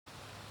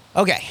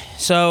Okay,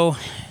 so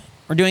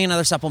we're doing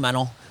another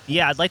supplemental.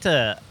 Yeah, I'd like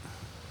to.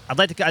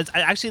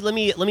 Actually, let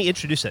me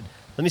introduce it.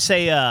 Let me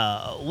say,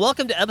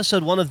 welcome to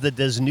episode 1 of the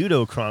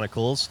Desnudo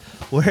Chronicles,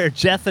 where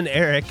Jeff and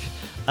Eric,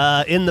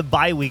 in the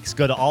bye weeks,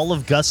 go to all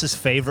of Gus's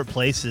favorite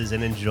places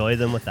and enjoy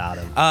them without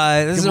him.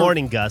 Good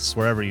morning, Gus,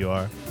 wherever you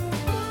are.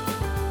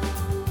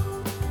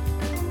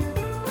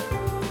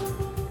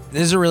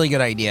 This is a really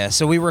good idea.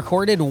 So we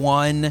recorded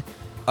one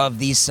of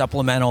these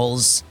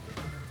supplementals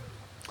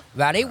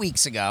about 8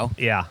 weeks ago.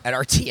 Yeah. At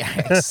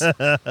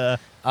RTX.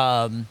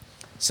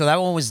 So that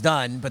one was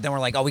done, but then we're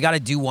like, oh, we got to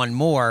do one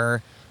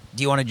more.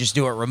 Do you want to just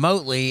do it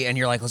remotely? And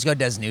you're like, let's go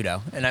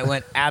Desnudo. And I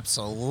went,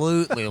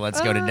 absolutely, let's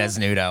go to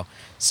Desnudo.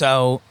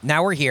 So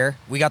now we're here.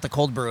 We got the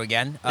cold brew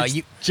again.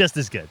 Just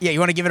as good. Yeah, you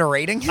want to give it a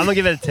rating? I'm going to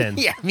give it a 10.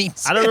 Yeah, me too.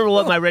 I don't remember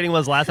what my rating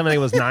was last time. I think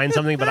it was 9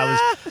 something, but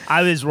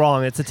I was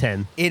wrong. It's a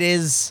 10.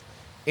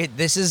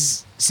 This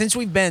is, since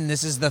we've been,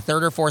 this is the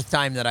third or fourth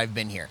time that I've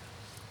been here.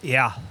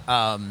 Yeah.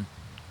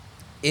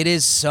 It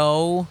is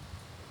so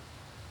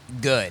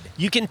good.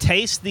 You can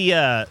taste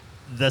the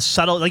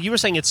subtle, like you were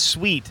saying, it's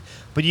sweet,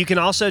 but you can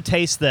also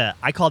taste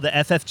I call the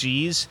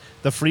FFGs,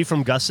 the free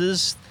from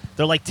Gus's.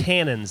 They're like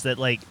tannins that,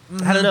 like,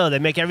 I don't know, they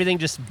make everything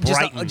just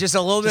brighten. Just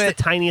a little bit. Just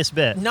the tiniest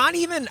bit. Not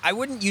even, I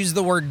wouldn't use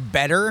the word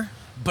better,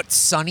 but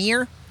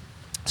sunnier.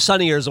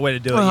 Sunnier is the way to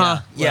do it, yeah.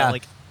 Yeah.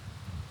 Like,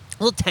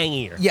 a little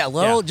tangier.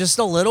 Yeah, just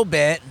a little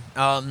bit.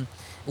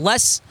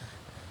 Less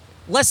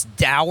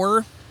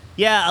dour.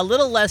 Yeah, a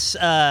little less,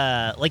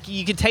 like,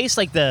 you can taste,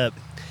 like,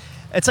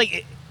 it's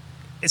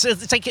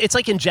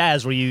like in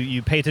jazz where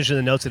you pay attention to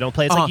the notes they don't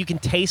play. It's like you can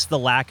taste the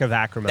lack of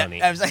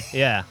acrimony.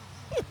 Yeah.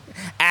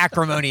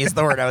 Acrimony is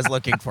the word I was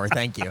looking for.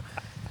 Thank you.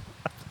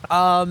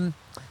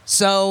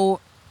 So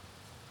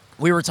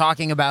we were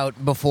talking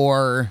about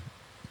before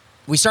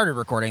we started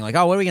recording, like,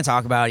 oh, what are we going to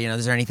talk about? You know,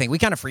 is there anything? We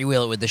kind of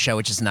freewheel it with the show,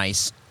 which is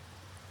nice.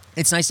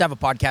 It's nice to have a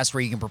podcast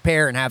where you can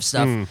prepare and have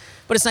stuff,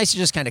 but it's nice to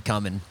just kind of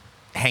come and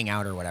hang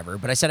out or whatever.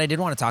 But I said I did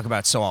want to talk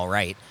about So All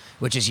Right,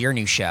 which is your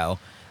new show.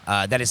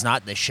 That is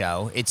not this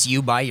show. It's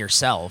you by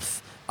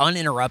yourself,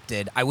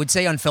 uninterrupted. I would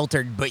say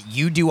unfiltered, but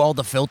you do all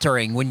the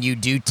filtering when you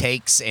do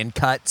takes and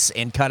cuts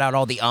and cut out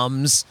all the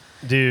ums.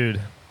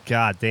 Dude,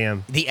 god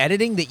damn. The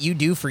editing that you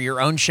do for your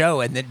own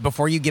show and then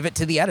before you give it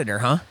to the editor,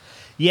 huh?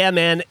 Yeah,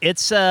 man.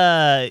 It's,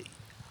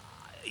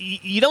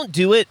 you don't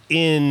do it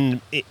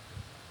in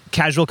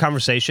casual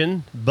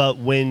conversation, but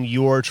when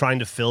you're trying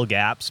to fill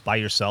gaps by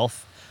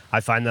yourself, I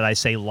find that I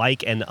say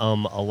like and a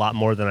lot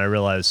more than I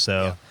realize,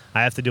 so... Yeah.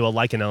 I have to do a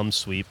like and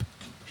sweep.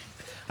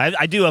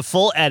 I do a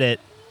full edit,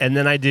 and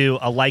then I do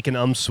a like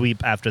and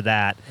sweep after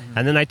that,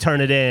 and then I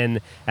turn it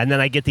in, and then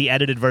I get the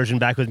edited version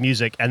back with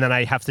music, and then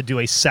I have to do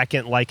a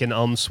second like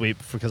and sweep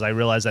because I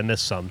realize I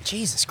missed some.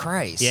 Jesus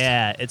Christ.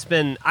 Yeah, it's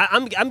been...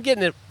 I'm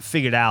getting it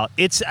figured out.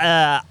 It's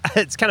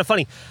it's kind of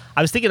funny.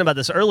 I was thinking about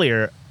this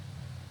earlier.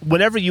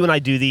 Whenever you and I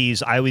do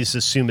these, I always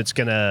assume it's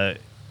going to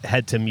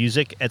head to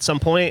music at some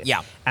point.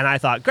 Yeah. And I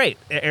thought, great,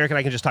 Eric and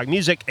I can just talk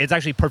music. It's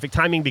actually perfect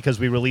timing because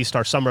we released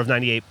our Summer of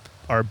 98,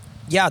 our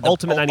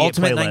Ultimate 98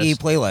 playlist. 98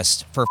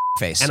 playlist for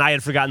face. And I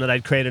had forgotten that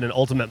I'd created an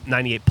Ultimate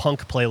 98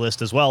 Punk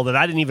playlist as well that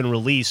I didn't even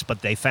release,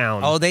 but they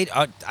found. Oh,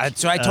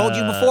 so I told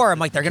you before. I'm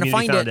like, they're going to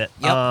find it.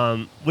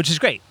 Yep. Which is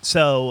great.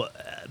 So,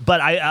 but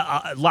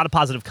a lot of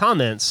positive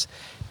comments,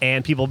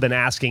 and people have been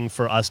asking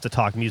for us to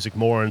talk music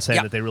more and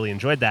saying that they really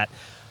enjoyed that.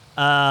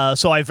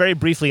 So I very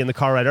briefly in the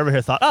car right over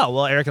here thought, oh,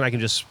 well, Eric and I can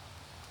just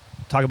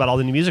talk about all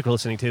the new music we're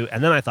listening to.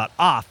 And then I thought,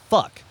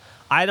 fuck.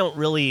 I'm not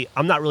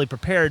really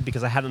prepared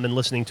because I haven't been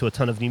listening to a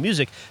ton of new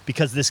music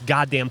because this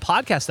goddamn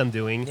podcast I'm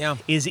doing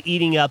is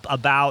eating up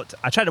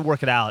I try to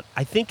work it out,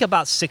 I think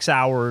about 6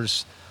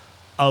 hours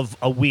of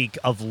a week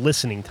of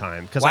listening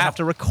time because I have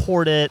to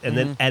record it and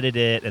then edit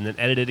it and then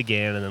edit it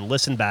again and then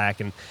listen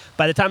back. And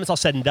by the time it's all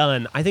said and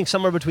done, I think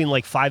somewhere between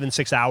like 5 and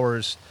 6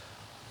 hours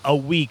a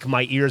week,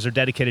 my ears are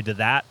dedicated to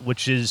that,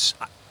 which is,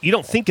 you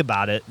don't think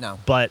about it,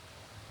 but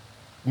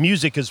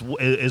music is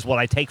what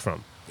I take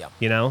from. Yeah.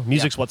 You know,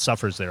 music's what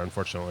suffers there,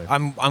 unfortunately.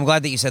 I'm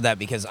glad that you said that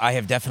because I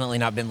have definitely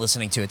not been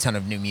listening to a ton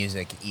of new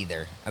music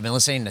either. I've been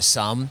listening to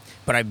some,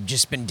 but I've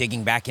just been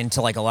digging back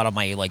into like a lot of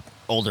my like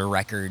older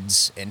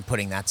records and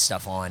putting that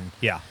stuff on.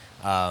 Yeah.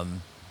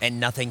 And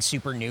nothing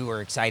super new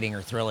or exciting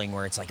or thrilling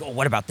where it's like, oh,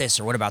 what about this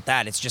or what about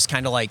that? It's just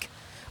kind of like,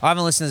 I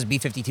haven't listened to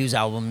this B-52s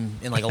album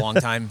in like a long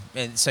time.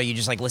 And so you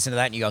just like listen to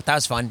that and you go, that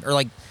was fun. Or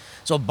like,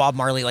 so Bob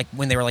Marley, like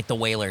when they were like the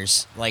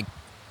Wailers, like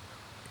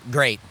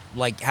great,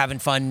 like having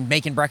fun,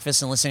 making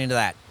breakfast and listening to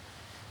that.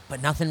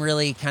 But nothing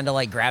really kind of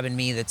like grabbing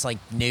me that's like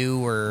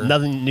new or...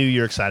 Nothing new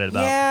you're excited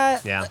about.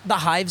 Yeah. The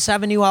Hives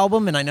have a new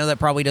album and I know that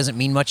probably doesn't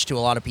mean much to a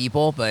lot of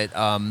people, but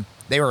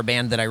they were a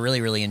band that I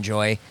really, really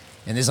enjoy.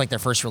 And this is like their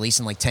first release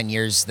in like 10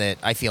 years that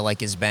I feel like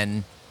has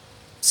been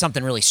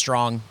something really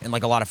strong and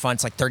like a lot of fun.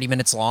 It's like 30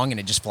 minutes long and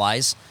it just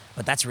flies.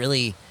 But that's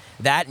really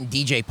that and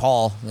DJ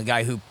Paul, the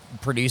guy who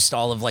produced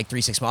all of like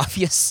 3 6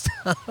 Mafia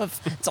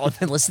stuff. That's all I've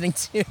been listening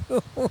to.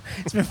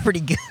 It's been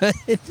pretty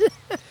good.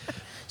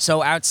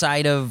 So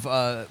outside of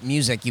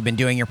music, you've been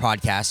doing your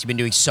podcast. You've been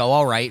doing So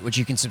All Right, which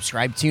you can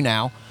subscribe to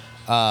now.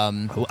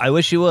 I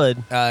wish you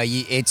would.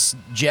 It's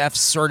Jeff's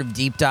sort of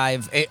deep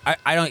dive.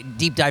 I don't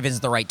deep dive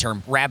isn't the right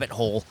term. Rabbit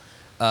hole.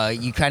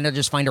 You kind of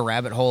just find a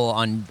rabbit hole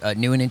on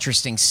new and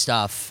interesting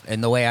stuff.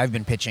 And the way I've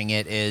been pitching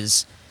it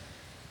is,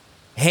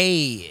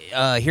 hey,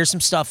 here's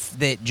some stuff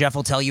that Jeff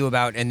will tell you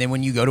about. And then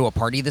when you go to a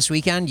party this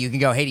weekend, you can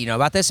go, hey, do you know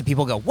about this? And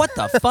people go, what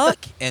the fuck?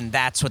 And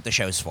that's what the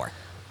show's for.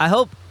 I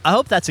hope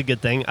that's a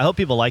good thing. I hope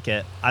people like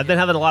it. I've been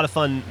having a lot of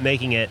fun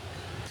making it.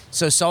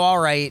 So All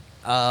Right,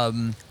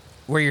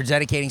 where you're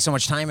dedicating so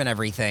much time and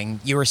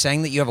everything, you were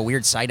saying that you have a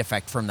weird side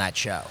effect from that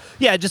show.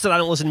 Yeah, just that I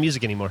don't listen to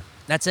music anymore.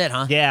 That's it,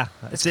 huh? Yeah.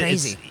 That's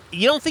crazy.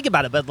 You don't think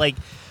about it,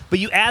 but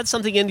you add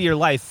something into your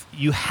life,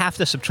 you have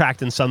to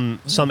subtract in some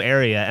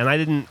area. And I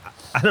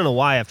don't know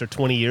why, after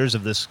 20 years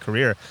of this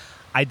career,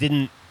 I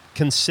didn't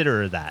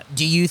consider that.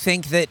 Do you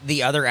think that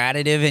the other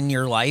additive in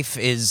your life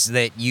is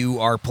that you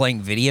are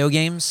playing video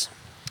games?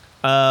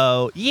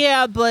 Oh,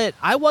 yeah, but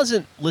I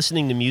wasn't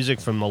listening to music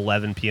from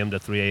 11 p.m. to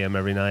 3 a.m.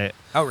 every night.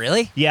 Oh,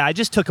 really? Yeah, I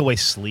just took away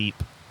sleep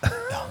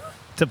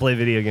to play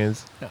video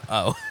games.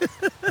 Oh.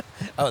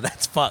 Oh,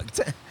 that's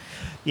fucked.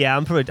 Yeah,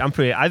 I'm pretty.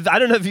 I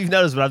don't know if you've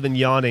noticed, but I've been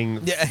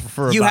yawning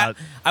for about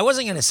I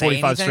wasn't going to say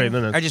 45 anything. straight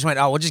minutes. I just went,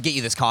 we'll just get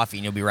you this coffee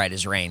and you'll be right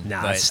as rain.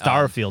 Nah, but, it's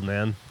Starfield,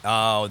 man.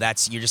 Oh,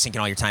 you're just sinking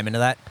all your time into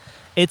that?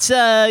 It's,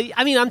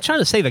 I'm trying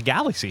to save a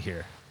galaxy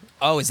here.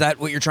 Oh, is that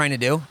what you're trying to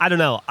do? I don't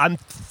know. I'm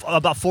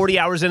about 40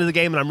 hours into the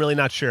game, and I'm really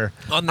not sure.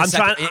 On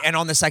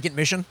the second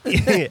mission?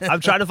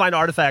 I'm trying to find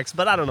artifacts,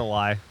 but I don't know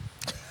why.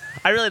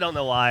 I really don't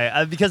know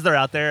why. Because they're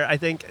out there, I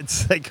think.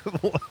 It's like,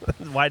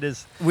 why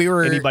does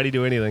anybody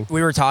do anything?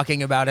 We were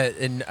talking about it,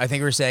 and I think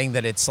we were saying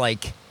that it's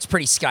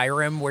pretty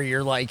Skyrim, where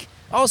you're like,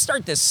 I'll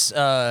start this...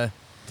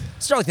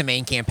 Start like the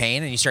main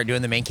campaign, and you start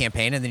doing the main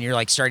campaign, and then you're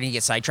like starting to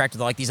get sidetracked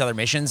with like these other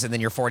missions, and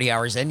then you're 40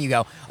 hours in, you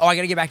go, oh, I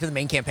gotta get back to the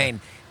main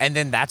campaign, and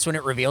then that's when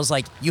it reveals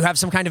like you have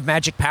some kind of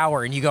magic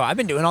power, and you go, I've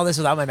been doing all this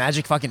without my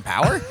magic fucking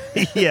power.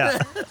 Yeah.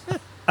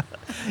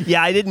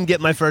 Yeah, I didn't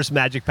get my first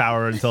magic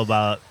power until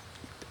about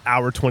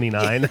hour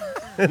 29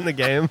 in the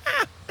game.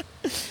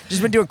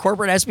 Just been doing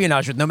corporate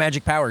espionage with no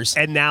magic powers,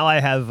 and now I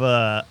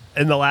have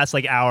in the last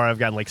hour I've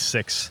gotten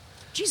 6.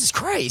 Jesus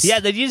Christ. Yeah,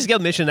 then you just go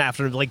mission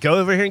after, go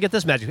over here and get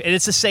this magic. And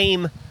it's the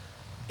same.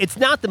 It's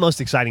not the most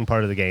exciting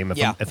part of the game,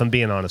 if I'm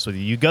being honest with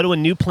you. You go to a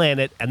new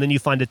planet, and then you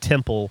find a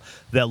temple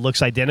that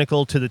looks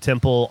identical to the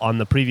temple on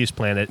the previous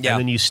planet, and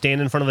then you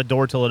stand in front of a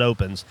door till it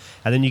opens,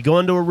 and then you go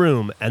into a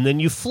room, and then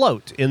you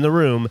float in the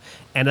room,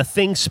 and a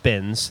thing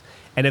spins,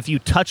 and if you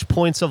touch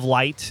points of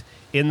light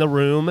in the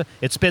room,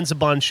 it spins a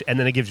bunch, and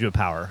then it gives you a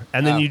power.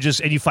 And then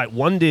you fight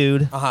one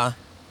dude.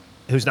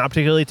 Who's not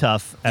particularly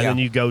tough, and then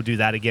you go do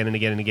that again and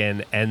again and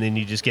again, and then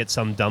you just get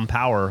some dumb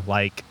power,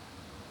 like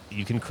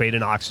you can create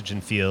an oxygen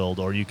field,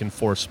 or you can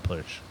force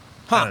push.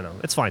 I don't know.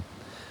 It's fine.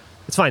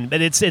 It's fine, but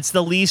it's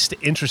the least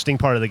interesting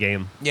part of the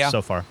game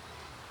so far,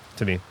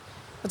 to me.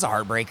 That's a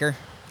heartbreaker.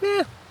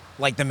 Yeah.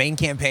 Like the main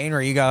campaign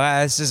where you go,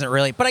 this isn't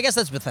really... But I guess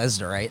that's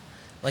Bethesda, right?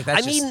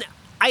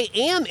 I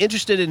am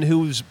interested in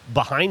who's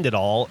behind it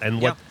all,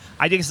 and what...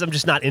 I guess I'm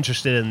just not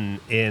interested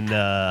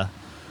in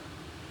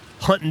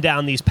hunting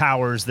down these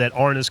powers that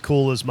aren't as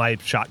cool as my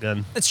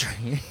shotgun. That's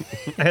right.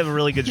 I have a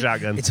really good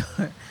shotgun.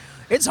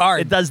 It's hard.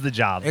 It does the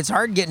job. It's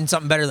hard getting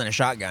something better than a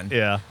shotgun.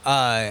 Yeah.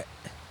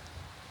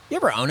 You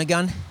ever own a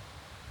gun?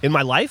 In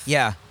my life?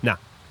 Yeah. No.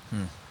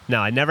 No,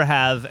 I never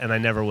have, and I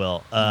never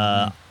will.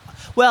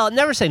 Well,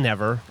 never say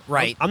never.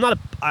 Right. I'm not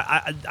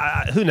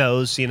who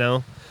knows,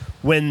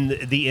 when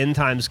the end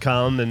times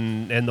come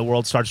and the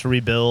world starts to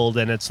rebuild,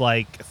 and it's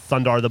like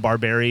Thundar the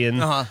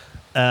Barbarian.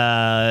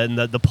 And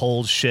the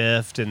poles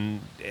shift,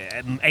 and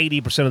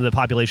 80% of the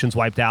population's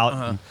wiped out.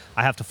 And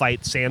I have to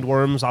fight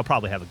sandworms. I'll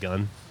probably have a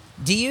gun.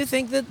 Do you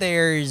think that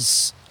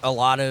there's a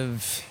lot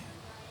of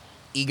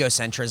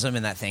egocentrism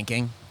in that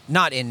thinking?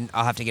 Not in,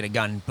 I'll have to get a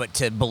gun, but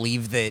to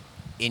believe that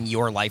in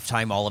your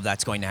lifetime all of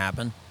that's going to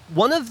happen?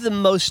 One of the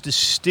most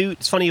astute...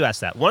 It's funny you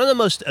asked that. One of the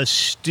most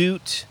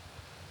astute,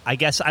 I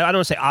guess, I don't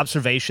want to say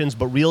observations,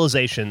 but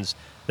realizations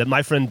that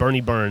my friend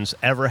Bernie Burns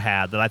ever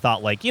had, that I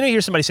thought, you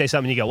hear somebody say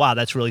something and you go, wow,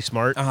 that's really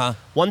smart.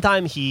 One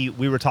time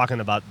we were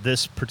talking about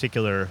this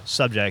particular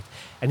subject,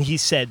 and he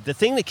said, the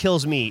thing that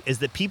kills me is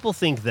that people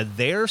think that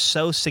they're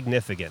so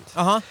significant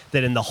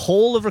that in the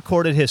whole of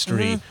recorded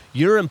history,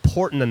 you're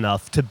important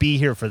enough to be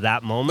here for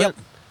that moment.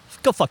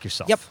 Go fuck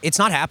yourself. Yep, it's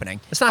not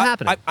happening. It's not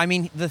happening. I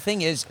mean, the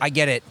thing is, I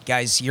get it,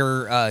 guys.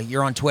 You're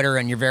on Twitter,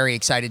 and you're very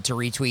excited to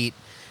retweet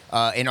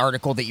an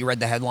article that you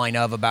read the headline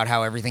of about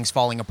how everything's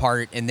falling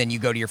apart, and then you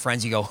go to your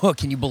friends, you go,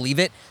 can you believe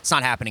it? It's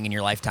not happening in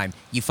your lifetime,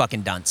 you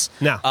fucking dunce.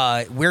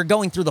 No. We're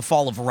going through the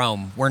fall of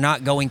Rome. We're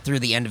not going through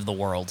the end of the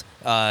world.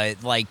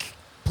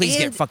 Please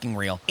get fucking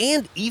real.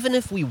 And even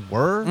if we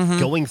were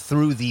going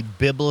through the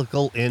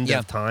biblical end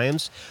of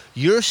times,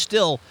 you're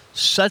still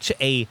such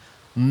a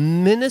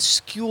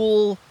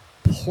minuscule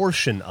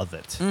portion of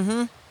it.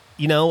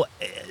 You know,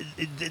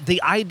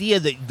 the idea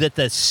that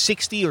the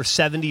 60 or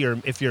 70,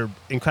 or if you're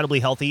incredibly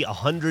healthy,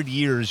 100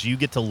 years you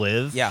get to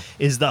live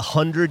is the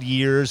 100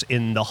 years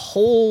in the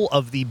whole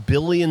of the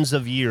billions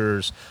of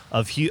years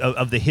of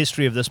the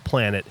history of this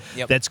planet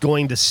that's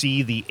going to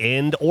see the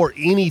end or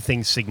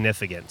anything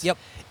significant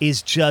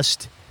is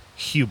just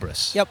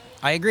hubris. Yep,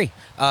 I agree.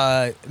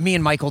 Me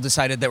and Michael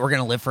decided that we're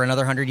going to live for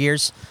another 100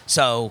 years.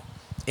 So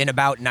in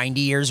about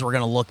 90 years, we're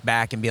going to look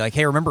back and be like,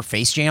 hey, remember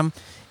Face Jam?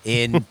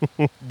 In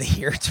the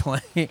year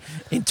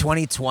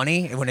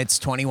 2020, when it's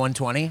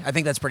 2120, I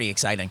think that's pretty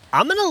exciting.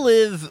 I'm gonna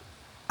live.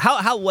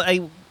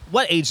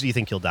 What age do you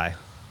think you'll die?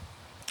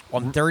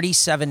 Well, I'm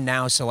 37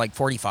 now, so like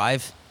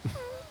 45.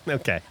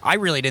 Okay. I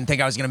really didn't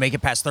think I was gonna make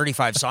it past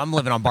 35, so I'm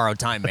living on borrowed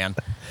time, man.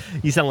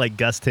 You sound like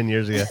Gus 10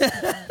 years ago.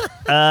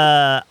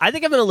 I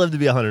think I'm gonna live to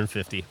be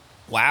 150.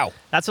 Wow,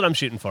 that's what I'm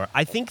shooting for.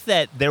 I think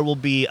that there will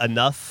be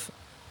enough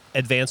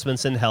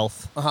advancements in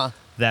health.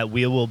 That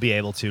we will be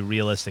able to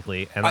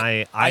realistically, and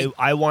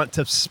I want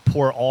to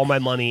pour all my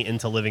money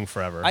into living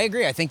forever. I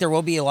agree. I think there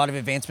will be a lot of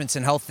advancements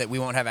in health that we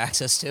won't have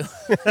access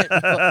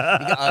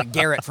to.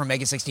 Garrett from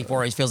Mega 64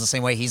 always feels the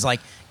same way. He's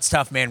like, it's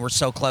tough, man. We're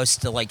so close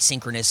to like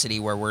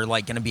synchronicity where we're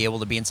like going to be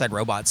able to be inside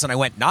robots. And I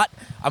went,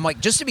 I'm like,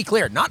 just to be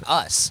clear, not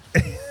us.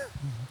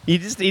 You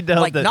just need to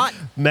hope that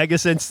Mega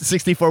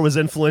 64 was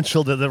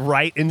influential to the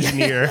right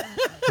engineer.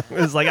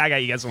 It was like, I got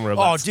you guys some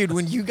robots. Oh, dude,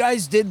 when you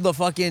guys did the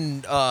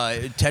fucking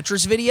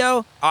Tetris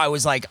video, I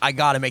was like, I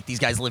got to make these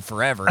guys live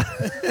forever.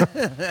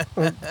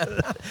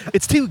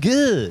 It's too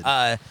good.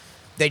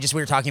 We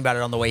were talking about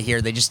it on the way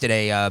here. They just did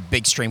a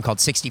big stream called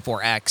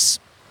 64X,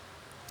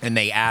 and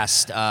they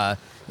asked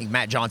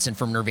Matt Johnson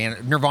from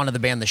Nirvana, the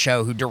band, The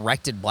Show, who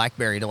directed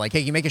Blackberry, to like, hey,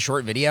 you make a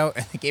short video?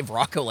 And they gave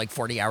Rocco like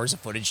 40 hours of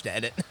footage to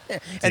edit.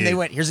 And they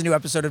went, here's a new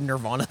episode of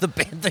Nirvana, the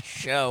band, The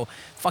Show.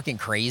 Fucking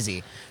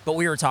crazy. But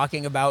we were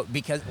talking about,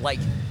 because like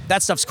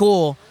that stuff's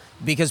cool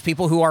because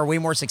people who are way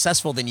more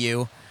successful than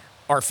you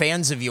are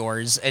fans of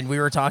yours. And we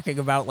were talking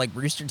about like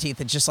Rooster Teeth.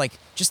 It's just like,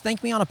 just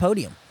thank me on a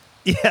podium.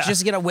 Yeah.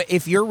 Just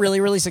if you're really,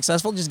 really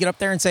successful, just get up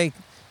there and say,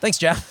 thanks,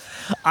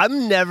 Jeff.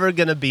 I'm never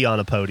going to be on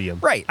a podium.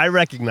 Right. I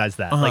recognize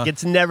that. Like,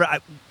 it's never...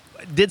 I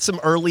did some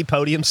early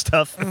podium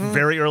stuff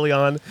very early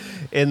on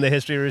in the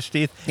history of Rooster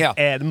Teeth. Yeah.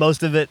 And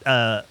most of it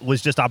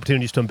was just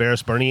opportunities to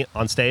embarrass Bernie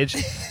on stage.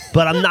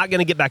 But I'm not going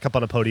to get back up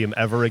on a podium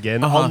ever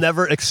again. I'll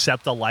never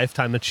accept a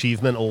Lifetime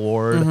Achievement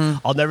Award.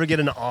 I'll never get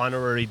an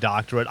honorary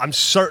doctorate. I'm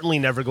certainly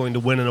never going to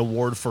win an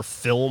award for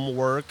film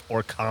work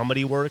or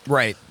comedy work.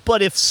 Right.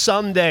 But if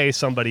someday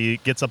somebody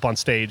gets up on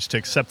stage to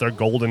accept their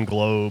Golden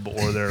Globe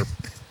or their...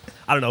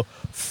 I don't know,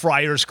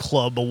 Friars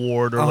Club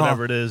Award or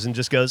whatever it is, and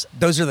just goes,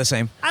 those are the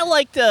same. I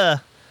liked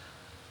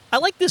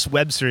this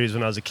web series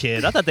when I was a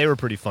kid. I thought they were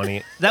pretty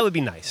funny. That would be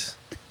nice.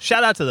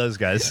 Shout out to those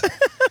guys.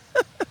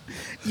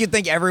 You'd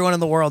think everyone in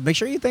the world. Make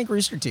sure you thank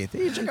Rooster Teeth.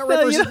 You check out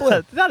Red versus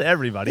Blue. Not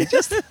everybody.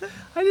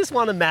 I just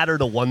want to matter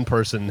to one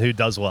person who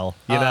does well.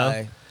 You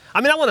know.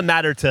 I mean, I want to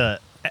matter,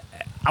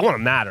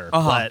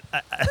 but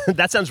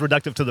that sounds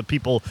reductive to the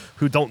people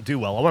who don't do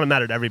well. I want to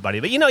matter to everybody.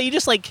 But you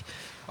just like,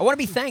 I want to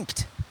be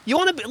thanked. You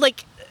want to be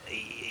like,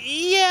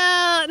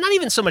 yeah, not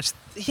even so much.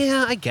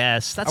 Yeah, I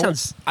guess that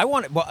sounds. I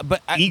want it,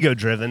 but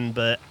ego-driven,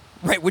 but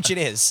right, which it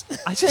is.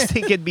 I just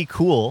think it'd be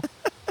cool.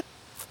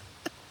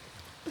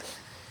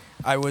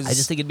 I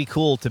just think it'd be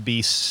cool to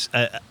be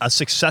a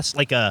success,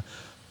 like an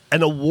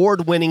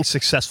award-winning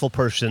successful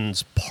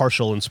person's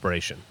partial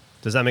inspiration.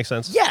 Does that make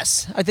sense?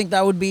 Yes, I think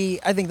that would be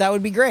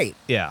great.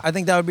 Yeah, I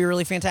think that would be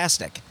really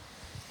fantastic.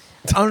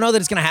 I don't know that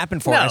it's going to happen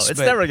for us. No, it's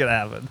never going to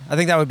happen. I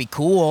think that would be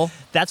cool.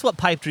 That's what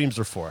pipe dreams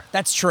are for.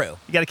 That's true.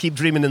 You got to keep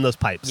dreaming in those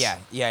pipes.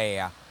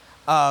 Yeah.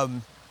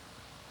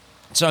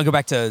 So I'll go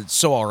back to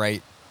So All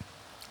Right.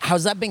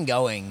 How's that been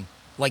going?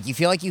 Like, you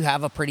feel like you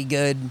have a pretty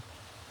good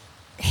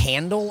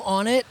handle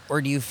on it? Or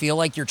do you feel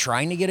like you're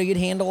trying to get a good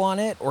handle on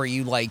it? Or are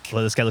you like...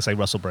 Well, this guy looks like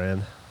Russell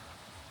Brand.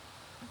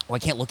 Well, I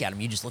can't look at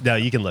him. You just look No, at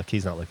him. you can look.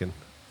 He's not looking.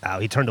 Oh,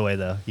 he turned away,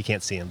 though. You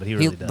can't see him, but he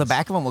really does. The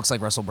back of him looks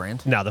like Russell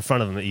Brand. No, the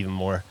front of him even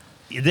more.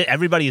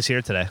 Everybody is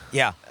here today.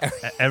 Yeah.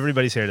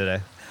 Everybody's here today.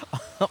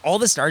 All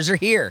the stars are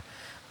here.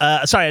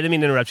 Sorry, I didn't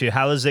mean to interrupt you.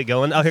 How is it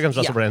going? Oh, here comes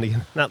Russell Brand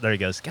again. No, there he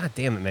goes. God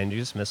damn it, man.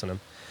 You're just missing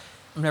him.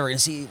 I'm never going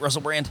to see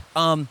Russell Brand.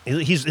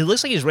 It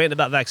looks like he's ranting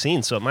about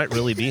vaccines, so it might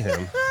really be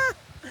him.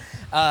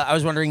 I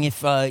was wondering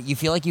if you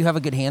feel like you have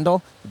a good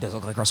handle. It does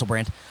look like Russell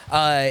Brand.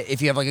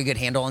 If you have like a good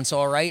handle on So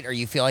All Right, or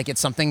you feel like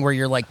it's something where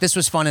you're like, this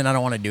was fun and I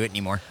don't want to do it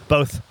anymore.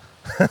 Both.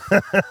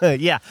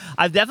 Yeah,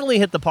 I've definitely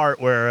hit the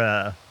part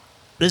where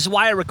this is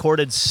why I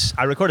recorded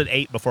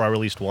 8 before I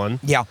released 1.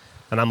 Yeah.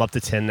 And I'm up to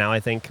 10 now,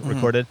 I think,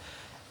 recorded.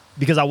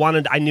 Because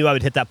I knew I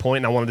would hit that point,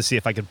 and I wanted to see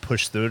if I could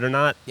push through it or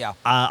not. Yeah.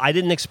 I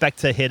didn't expect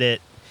to hit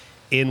it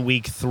in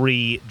week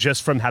 3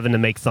 just from having to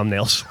make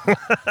thumbnails.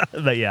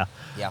 But yeah.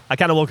 I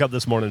kind of woke up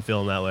this morning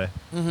feeling that way.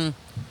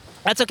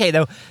 That's okay,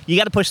 though. You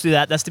got to push through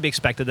that. That's to be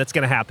expected. That's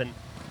going to happen.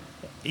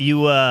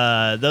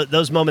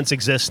 Those moments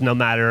exist no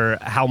matter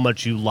how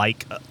much you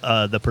like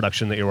the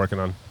production that you're working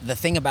on. The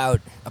thing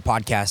about a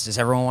podcast is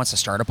everyone wants to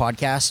start a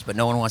podcast, but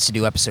no one wants to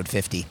do episode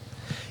 50.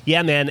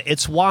 Yeah, man.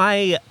 It's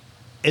why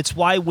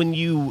when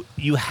you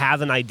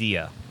have an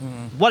idea,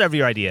 whatever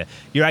your idea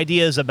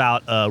is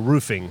about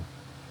roofing.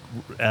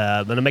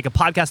 I'm going to make a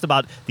podcast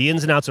about the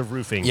ins and outs of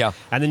roofing. Yeah.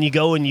 And then you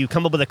go and you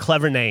come up with a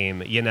clever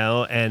name,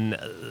 and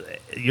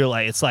you're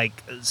like, it's like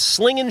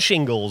slinging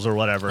shingles or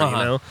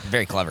whatever,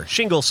 Very clever.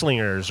 Shingle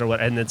slingers or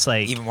what. And it's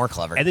like Even more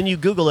clever. And then you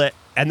Google it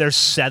and there's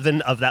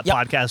 7 of that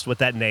podcast with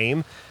that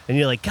name. And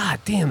you're like,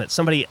 God damn it.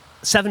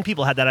 7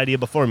 people had that idea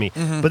before me.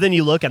 But then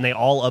you look and they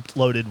all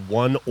uploaded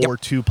 1 or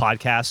 2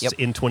 podcasts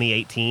in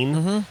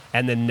 2018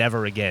 and then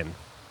never again.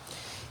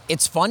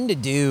 It's fun to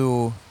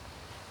do.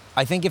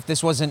 I think if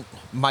this wasn't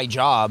my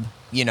job,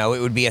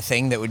 it would be a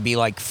thing that would be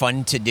like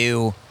fun to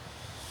do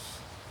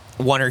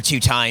 1 or 2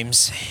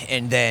 times,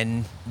 and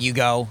then you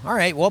go, all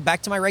right, well,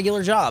 back to my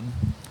regular job.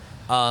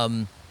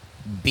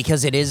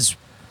 Because it is,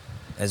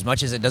 as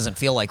much as it doesn't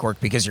feel like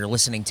work because you're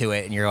listening to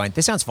it and you're going,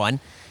 this sounds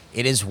fun.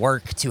 It is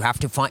work to have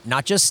to find,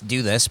 not just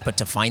do this, but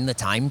to find the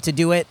time to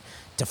do it,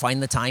 to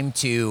find the time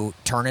to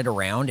turn it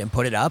around and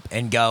put it up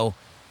and go,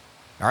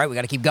 all right, we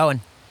got to keep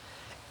going.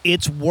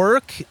 It's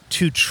work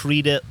to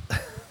treat it.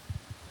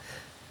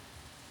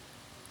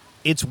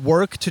 It's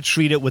work to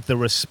treat it with the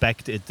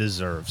respect it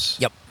deserves.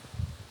 Yep.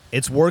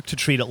 It's work to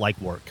treat it like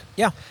work.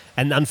 Yeah.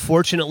 And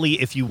unfortunately,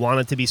 if you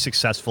want it to be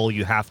successful,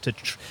 you have to.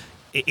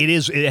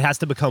 It has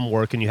to become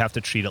work, and you have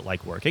to treat it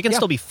like work. It can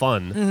still be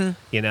fun.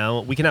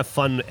 We can have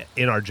fun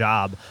in our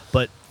job,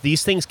 but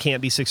these things can't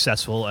be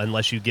successful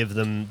unless you give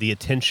them the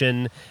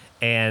attention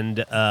and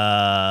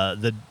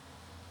the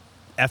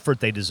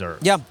effort they deserve.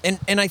 Yeah,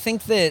 and I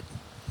think that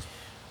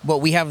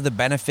what we have the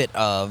benefit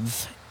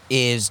of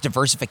is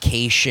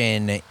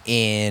diversification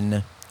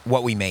in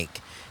what we make.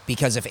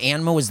 Because if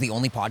Anma was the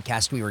only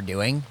podcast we were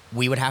doing,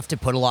 we would have to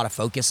put a lot of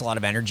focus, a lot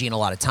of energy, and a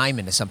lot of time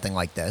into something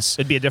like this.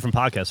 It'd be a different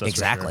podcast, that's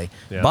exactly.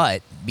 For sure. Yeah.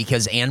 But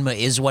because Anma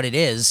is what it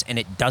is, and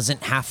it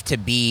doesn't have to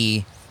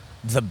be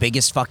the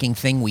biggest fucking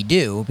thing we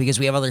do, because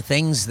we have other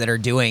things that are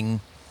doing.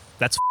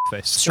 That's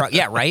face.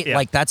 Yeah, right? Yeah.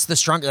 Like, that's the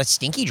strong, that's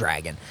Stinky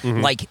Dragon.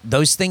 Like,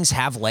 those things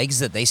have legs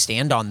that they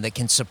stand on that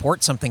can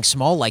support something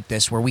small like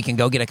this, where we can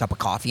go get a cup of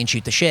coffee and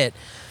shoot the shit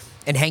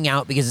and hang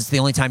out, because it's the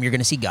only time you're going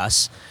to see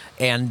Gus.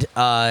 And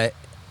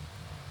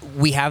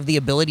we have the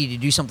ability to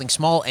do something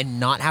small and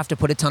not have to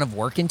put a ton of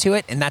work into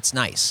it, and that's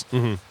nice.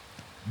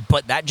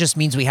 But that just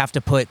means we have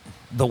to put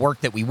the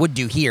work that we would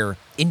do here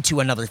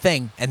into another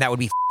thing, and that would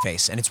be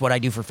Face. And it's what I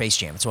do for Face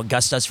Jam. It's what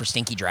Gus does for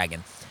Stinky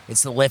Dragon.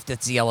 It's the lift,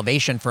 it's the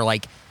elevation for,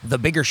 like, the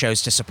bigger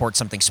shows to support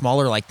something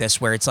smaller like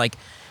this, where it's like,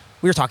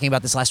 we were talking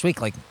about this last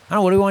week, like, I don't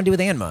know, what do we want to do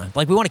with Anma?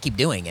 Like, we want to keep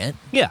doing it.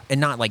 Yeah. And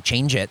not, like,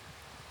 change it.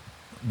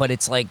 But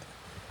it's like,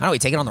 I don't know, we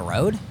take it on the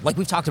road? Like,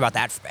 we've talked about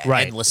that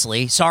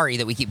endlessly. Sorry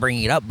that we keep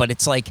bringing it up, but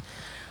it's like,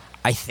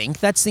 I think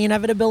that's the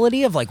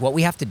inevitability of, like, what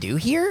we have to do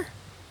here.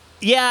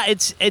 Yeah,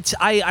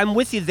 I'm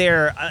with you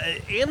there.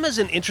 Anma's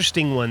an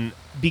interesting one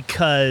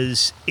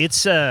because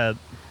it's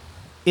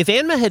if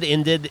Anma had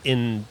ended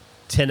in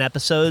 10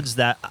 episodes,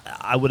 that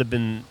would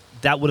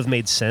have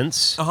made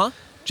sense.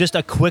 Just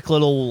a quick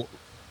little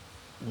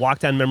walk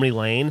down memory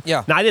lane.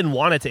 Yeah. Now, I didn't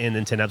want it to end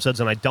in 10 episodes,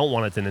 and I don't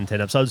want it to end in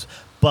 10 episodes,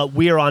 but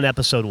we are on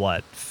episode,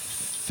 what,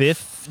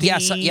 50? Yeah,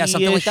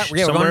 something like that.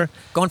 Yeah, we're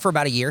going for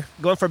about a year.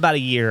 Going for about a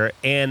year,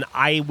 and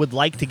I would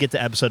like to get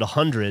to episode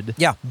 100.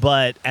 Yeah.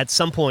 But at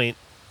some point,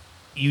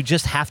 you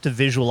just have to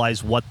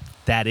visualize what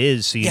that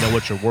is so you know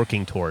what you're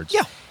working towards.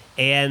 Yeah.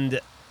 And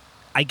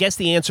I guess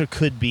the answer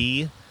could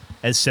be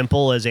as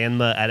simple as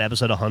Anma at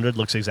episode 100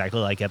 looks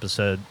exactly like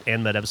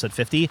Anma at episode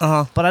 50.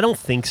 But I don't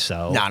think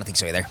so. No, I don't think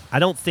so either. I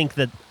don't think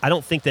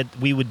that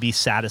we would be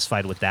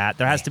satisfied with that.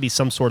 There has to be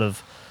some sort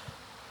of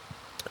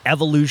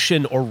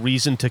evolution or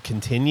reason to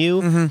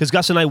continue, because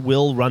Gus and I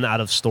will run out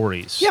of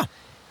stories. Yeah.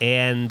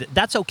 And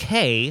that's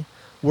okay.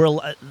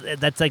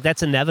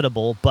 That's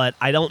inevitable, but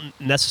I don't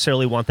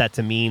necessarily want that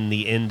to mean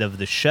the end of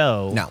the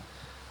show. No.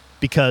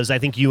 Because I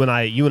think you and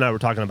I were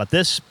talking about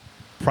this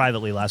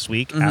privately last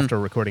week after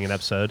recording an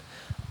episode.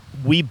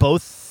 We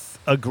both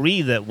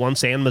agree that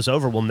once Anma's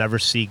over, we'll never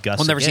see Gus again.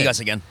 We'll never see Gus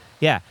again.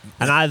 Yeah.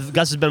 And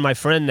Gus has been my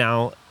friend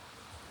now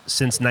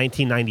since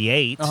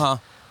 1998. And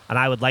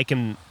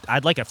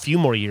I'd like a few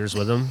more years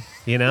with him,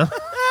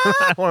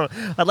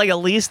 I'd like at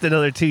least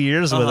another 2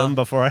 years with him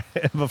before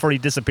he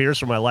disappears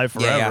from my life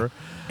forever.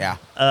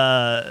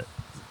 Yeah.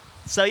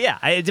 So yeah,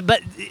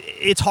 but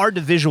it's hard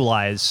to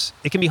visualize.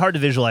 It can be hard to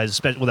visualize,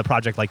 especially with a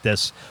project like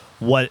this.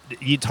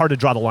 It's hard to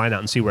draw the line out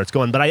and see where it's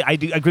going. But I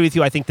do agree with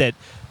you. I think that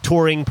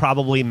touring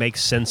probably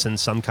makes sense in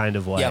some kind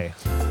of way. Yep.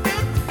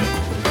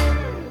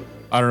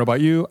 I don't know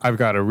about you. I've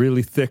got a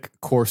really thick,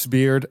 coarse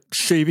beard.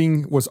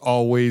 Shaving was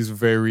always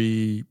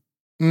very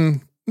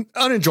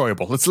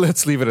unenjoyable.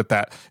 Let's leave it at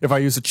that. If I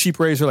use a cheap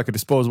razor, like a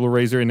disposable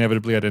razor,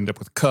 inevitably I'd end up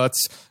with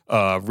cuts,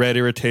 red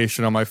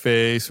irritation on my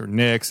face or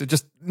nicks. It's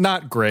just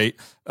not great.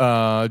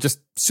 Just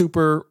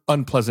super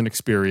unpleasant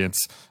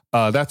experience.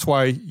 That's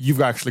why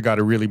you've actually got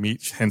to really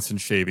meet Henson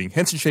Shaving.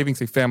 Henson Shaving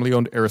is a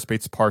family-owned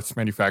aerospace parts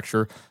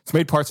manufacturer. It's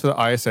made parts for the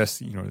ISS,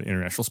 the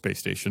International Space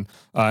Station,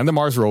 and the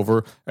Mars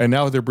rover, and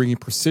now they're bringing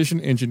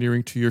precision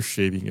engineering to your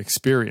shaving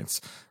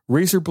experience.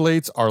 Razor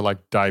blades are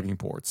like diving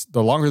boards.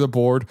 The longer the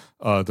board,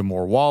 the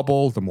more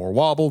wobble, the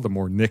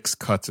more nicks,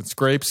 cuts, and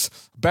scrapes.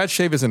 Bad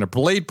shave isn't a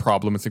blade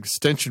problem, it's an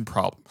extension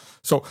problem.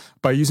 So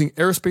by using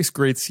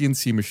aerospace-grade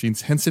CNC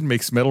machines, Henson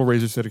makes metal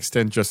razors that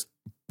extend just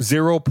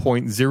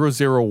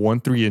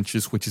 0.0013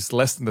 inches, which is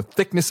less than the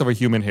thickness of a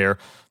human hair.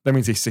 That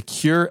means a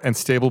secure and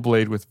stable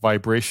blade with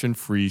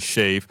vibration-free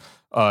shave.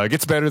 It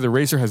gets better. The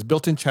razor has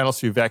built-in channels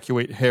to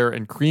evacuate hair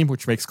and cream,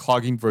 which makes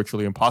clogging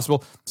virtually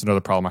impossible. It's another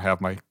problem I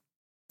have. My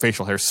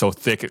facial hair is so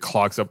thick it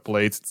clogs up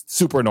blades. It's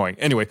super annoying.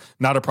 Anyway,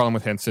 not a problem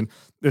with Henson.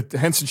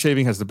 Henson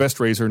Shaving has the best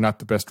razor, not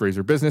the best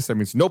razor business. That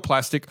means no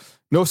plastic,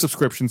 no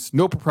subscriptions,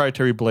 no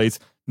proprietary blades,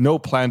 no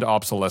planned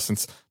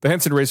obsolescence. The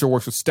Henson razor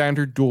works with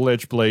standard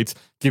dual-edge blades,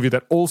 give you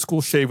that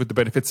old-school shave with the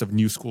benefits of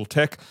new-school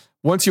tech.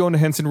 Once you own a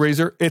Henson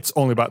razor, it's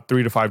only about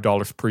 $3 to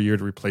 $5 per year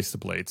to replace the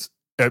blades.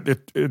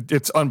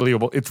 It's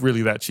unbelievable. It's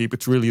really that cheap.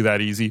 It's really that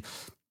easy.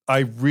 I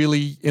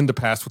really, in the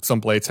past, with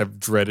some blades, have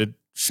dreaded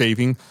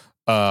shaving.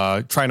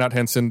 Try not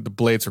Henson. The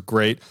blades are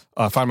great.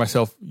 I find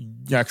myself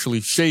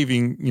actually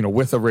shaving,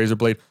 with a razor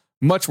blade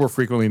much more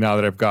frequently now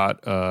that I've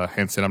got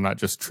Henson. I'm not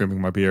just trimming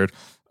my beard.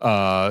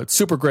 It's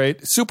super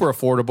great, super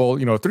affordable,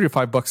 $3 to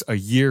 $5 a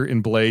year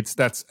in blades.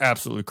 That's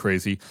absolutely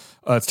crazy.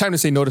 It's time to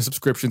say no to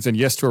subscriptions and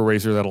yes to a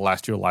razor that'll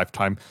last you a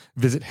lifetime.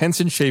 Visit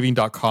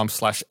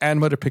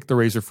hensonshaving.com/ANMA to pick the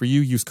razor for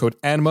you. Use code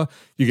ANMA.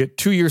 You get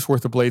 2 years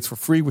worth of blades for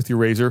free with your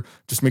razor.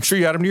 Just make sure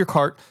you add them to your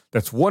cart.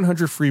 That's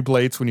 100 free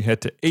blades when you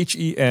head to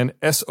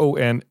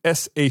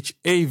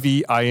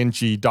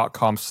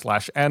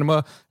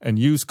hensonshaving.com/ANMA and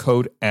use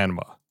code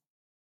ANMA.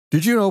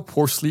 Did you know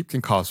poor sleep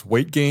can cause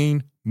weight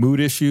gain, mood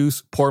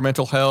issues, poor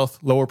mental health,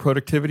 lower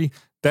productivity?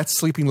 That's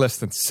sleeping less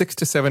than 6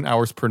 to 7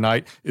 hours per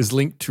night is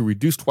linked to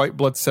reduced white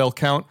blood cell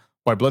count.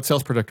 White blood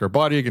cells protect our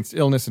body against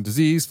illness and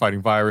disease,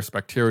 fighting virus,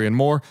 bacteria, and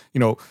more.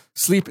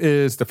 Sleep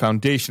is the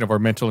foundation of our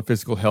mental and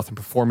physical health and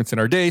performance in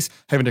our days.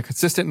 Having a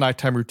consistent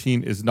nighttime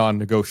routine is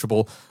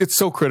non-negotiable. It's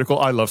so critical.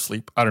 I love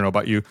sleep. I don't know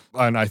about you.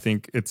 And I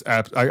think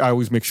I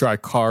always make sure I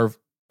carve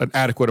an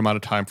adequate amount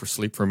of time for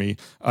sleep for me.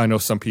 I know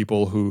some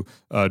people who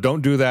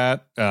don't do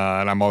that,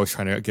 and I'm always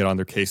trying to get on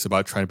their case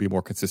about trying to be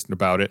more consistent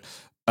about it.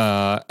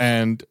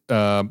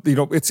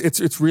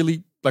 It's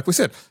really, like we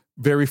said,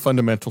 very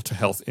fundamental to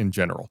health in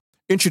general.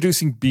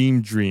 Introducing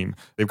Beam Dream.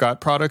 They've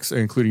got products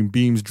including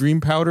Beam's Dream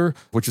Powder,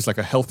 which is like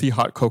a healthy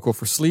hot cocoa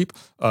for sleep.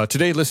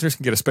 Today, listeners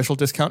can get a special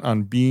discount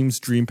on Beam's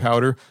Dream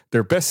Powder,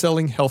 their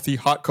best-selling healthy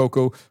hot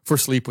cocoa for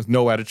sleep with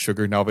no added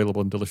sugar, now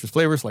available in delicious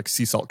flavors like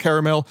sea salt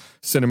caramel,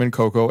 cinnamon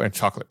cocoa, and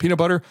chocolate peanut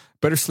butter.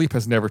 Better sleep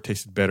has never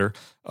tasted better.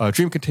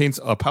 Dream contains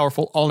a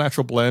powerful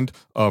all-natural blend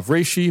of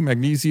reishi,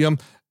 magnesium,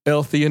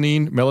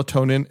 L-theanine,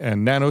 melatonin,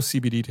 and nano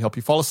CBD to help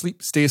you fall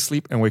asleep, stay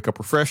asleep, and wake up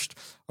refreshed.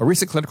 A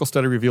recent clinical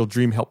study revealed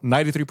Dream helped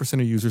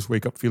 93% of users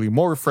wake up feeling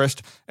more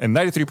refreshed, and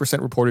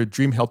 93% reported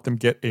Dream helped them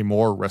get a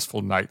more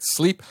restful night's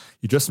sleep.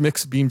 You just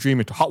mix Beam Dream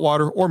into hot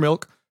water or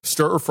milk,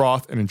 stir or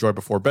froth, and enjoy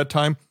before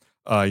bedtime.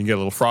 You can get a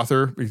little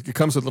frother. It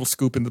comes with a little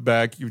scoop in the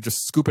bag. You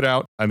just scoop it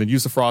out and then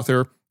use the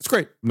frother. It's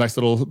great. Nice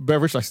little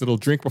beverage, nice little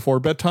drink before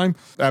bedtime.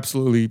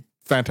 Absolutely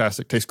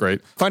fantastic. Tastes great.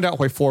 Find out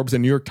why Forbes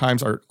and New York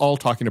Times are all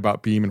talking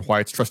about Beam and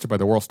why it's trusted by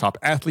the world's top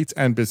athletes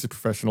and business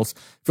professionals.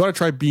 If you want to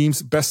try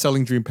Beam's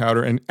best-selling Dream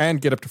Powder and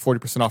get up to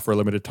 40% off for a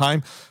limited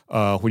time,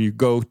 when you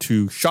go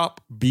to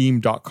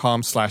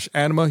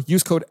shopbeam.com/ANMA,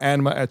 use code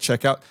ANMA at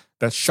checkout.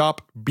 That's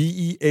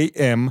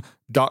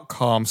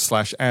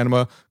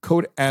shopbeam.com/ANMA.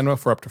 Code ANMA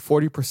for up to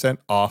 40%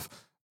 off.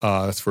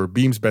 That's for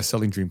Beam's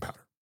best-selling Dream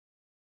Powder.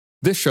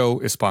 This show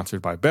is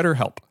sponsored by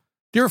BetterHelp.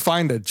 Do you ever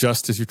find that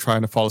just as you're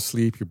trying to fall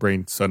asleep, your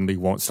brain suddenly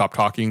won't stop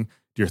talking?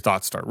 Do your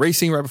thoughts start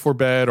racing right before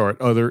bed or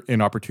at other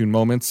inopportune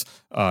moments?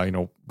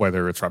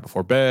 Whether it's right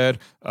before bed,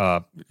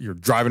 you're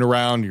driving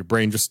around, your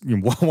brain just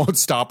won't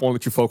stop, won't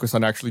let you focus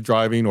on actually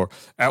driving, or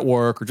at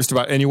work or just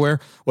about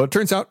anywhere. Well, it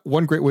turns out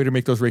one great way to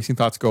make those racing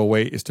thoughts go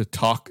away is to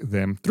talk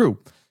them through.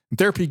 And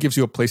therapy gives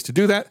you a place to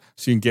do that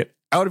so you can get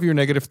out of your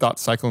negative thought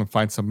cycle and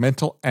find some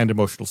mental and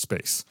emotional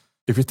space.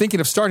 If you're thinking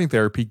of starting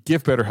therapy,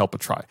 give BetterHelp a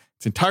try.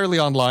 It's entirely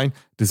online,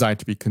 designed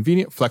to be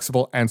convenient,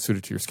 flexible, and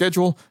suited to your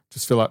schedule.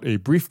 Just fill out a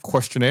brief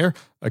questionnaire,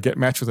 get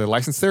matched with a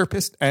licensed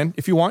therapist, and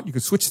if you want, you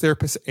can switch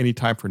therapists at any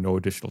time for no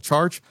additional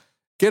charge.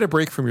 Get a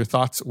break from your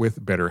thoughts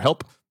with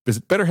BetterHelp.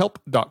 Visit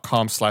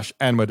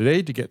betterhelp.com/ANMA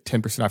today to get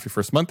 10% off your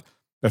first month.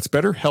 That's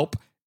BetterHelp,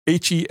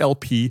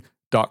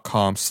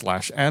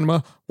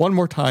 HELP.com/ANMA. One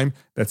more time,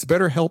 that's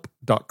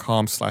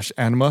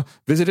betterhelp.com/ANMA.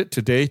 Visit it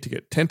today to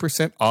get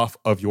 10% off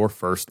of your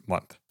first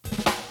month.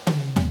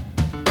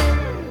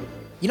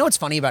 You know what's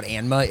funny about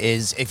ANMA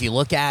is if you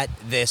look at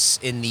this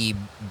in the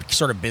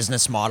sort of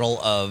business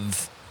model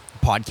of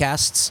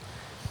podcasts,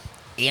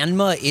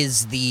 ANMA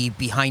is the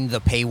behind the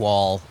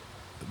paywall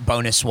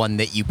bonus one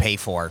that you pay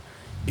for.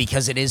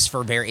 because it is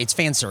for it's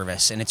fan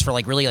service and it's for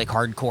like really like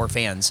hardcore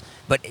fans.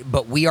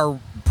 But we are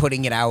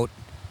putting it out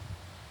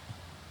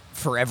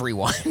for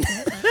everyone.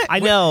 I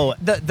know.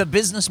 The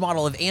business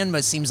model of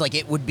Anma seems like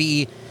it would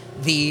be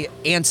the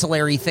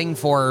ancillary thing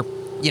for,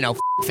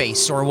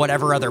 Face or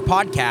whatever other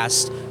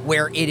podcast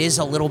where it is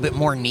a little bit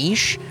more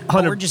niche,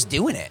 but we're just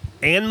doing it.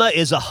 Anma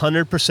is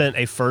 100%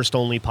 a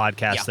first-only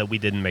podcast that we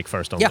didn't make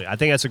first-only. Yeah. I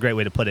think that's a great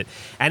way to put it.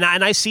 And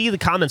I see the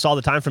comments all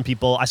the time from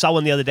people. I saw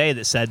one the other day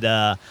that said,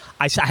 I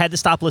had to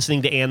stop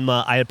listening to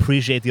Anma. I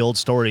appreciate the old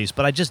stories,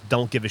 but I just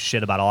don't give a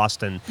shit about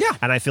Austin. Yeah.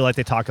 And I feel like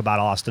they talk about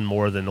Austin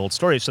more than old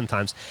stories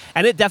sometimes.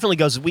 And it definitely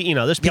goes,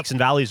 there's peaks and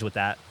valleys with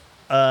that.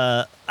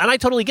 And I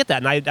totally get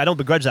that, and I don't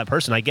begrudge that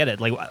person. I get it.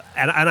 Like,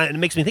 and it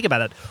makes me think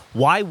about it.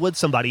 Why would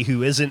somebody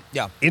who isn't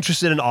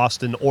interested in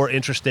Austin or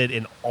interested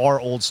in our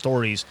old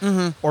stories,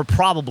 or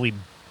probably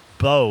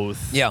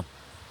both,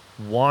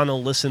 want to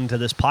listen to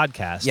this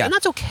podcast? Yeah. And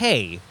that's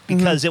okay,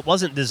 because it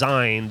wasn't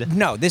designed.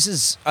 No, this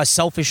is a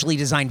selfishly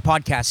designed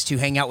podcast to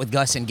hang out with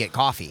Gus and get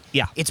coffee.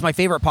 Yeah. It's my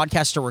favorite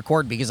podcast to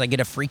record because I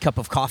get a free cup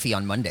of coffee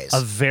on Mondays. A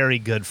very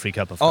good free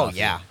cup of Oh, coffee.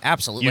 yeah,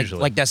 absolutely.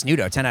 Usually. Like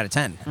Desnudo, 10 out of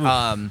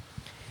 10.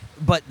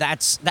 But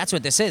that's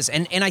what this is.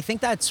 And I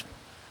think that's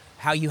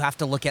how you have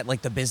to look at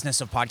like the business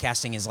of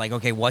podcasting is like,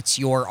 okay, what's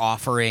your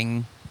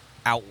offering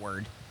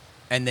outward?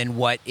 And then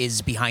what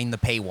is behind the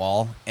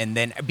paywall? And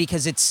then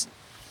because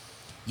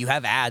you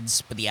have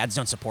ads, but the ads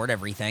don't support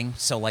everything.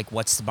 So like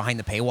what's the behind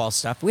the paywall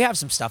stuff? We have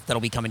some stuff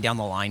that'll be coming down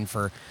the line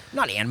for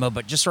not Anma,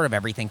 but just sort of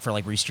everything for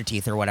like Rooster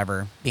Teeth or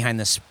whatever behind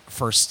this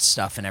first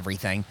stuff and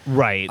everything.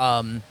 Right.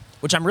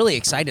 Which I'm really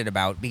excited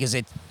about because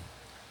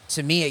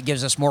to me, it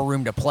gives us more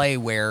room to play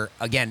where,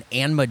 again,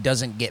 Anma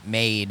doesn't get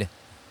made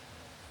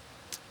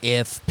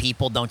if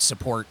people don't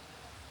support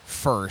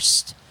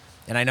first.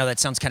 And I know that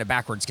sounds kind of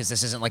backwards because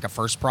this isn't like a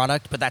first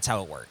product, but that's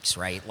how it works,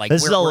 right? Like,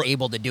 we're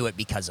able to do it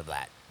because of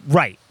that.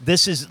 Right.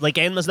 This is, like,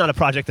 Anma's not a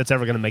project that's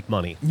ever going to make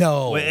money.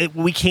 No.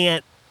 We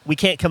can't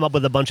come up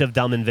with a bunch of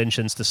dumb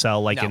inventions to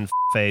sell, like in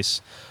Face,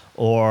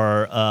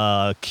 or,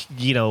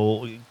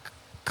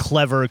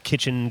 clever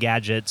kitchen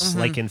gadgets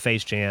like in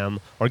Face Jam,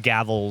 or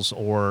gavels,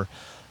 or...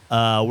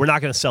 we're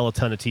not going to sell a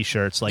ton of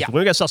T-shirts. Like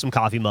we're going to sell some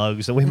coffee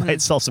mugs, and we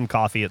might sell some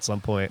coffee at some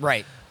point.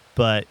 Right.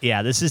 But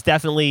yeah, this is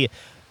definitely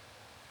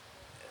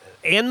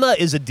Anma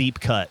is a deep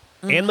cut.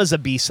 Anma's a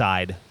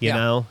B-side. You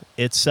know,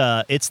 it's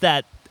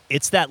that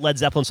Led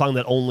Zeppelin song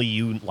that only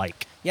you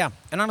like. Yeah,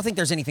 and I don't think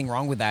there's anything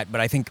wrong with that.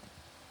 But I think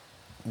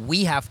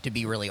we have to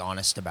be really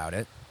honest about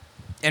it,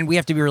 and we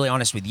have to be really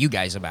honest with you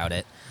guys about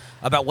it,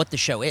 about what the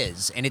show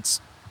is, and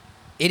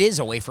it is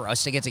a way for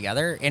us to get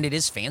together, and it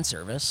is fan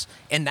service,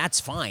 and that's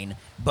fine.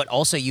 But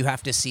also, you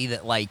have to see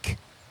that like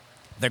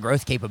the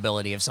growth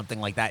capability of something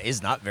like that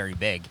is not very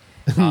big.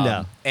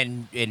 No.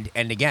 And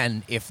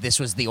again, if this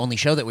was the only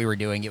show that we were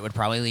doing, it would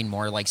probably lean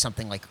more like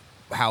something like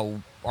how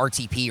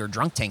RTP or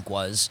Drunk Tank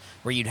was,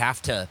 where you'd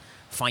have to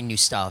find new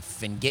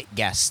stuff and get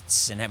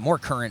guests and have more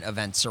current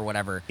events or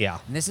whatever. Yeah.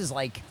 And this is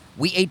like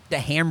we ate the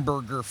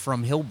hamburger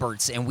from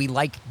Hilbert's, and we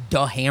like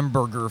the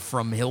hamburger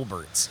from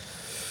Hilbert's.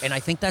 And I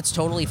think that's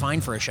totally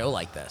fine for a show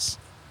like this.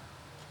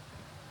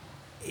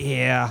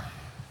 Yeah.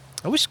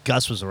 I wish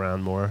Gus was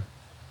around more.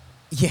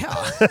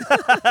 Yeah.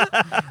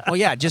 Well,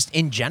 yeah, just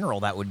in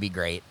general, that would be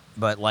great.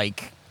 But,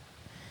 like,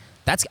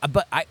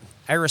 but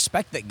I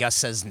respect that Gus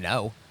says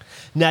no.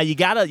 Now, you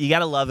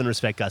gotta love and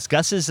respect Gus.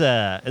 Gus is,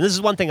 and this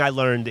is one thing I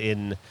learned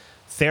in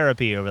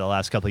therapy over the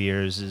last couple of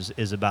years,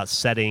 is about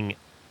setting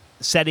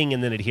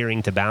and then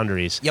adhering to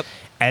boundaries. Yep.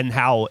 And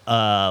how,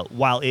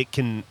 while it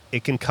can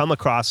come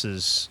across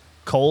as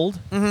cold,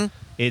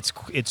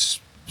 it's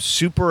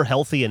super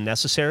healthy and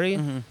necessary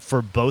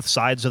for both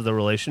sides of the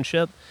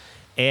relationship.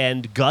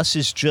 And Gus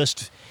is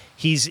just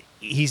he's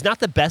not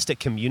the best at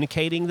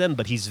communicating them,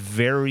 but he's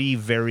very,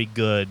 very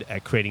good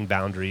at creating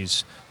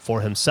boundaries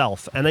for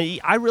himself, and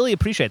I really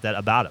appreciate that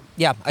about him.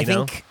 Yeah,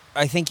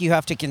 I think you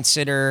have to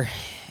consider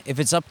if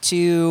it's up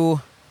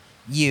to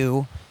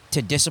you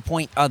to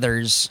disappoint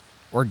others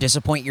or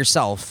disappoint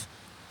yourself,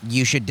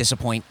 you should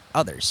disappoint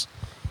others.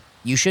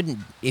 You shouldn't,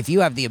 if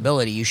you have the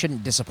ability, you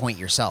shouldn't disappoint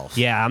yourself.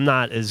 Yeah, I'm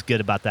not as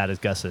good about that as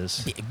Gus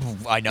is.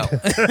 I know.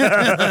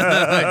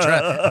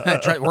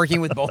 Working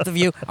with both of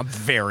you, I'm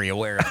very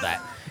aware of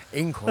that.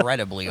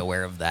 Incredibly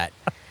aware of that.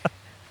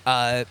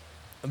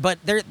 But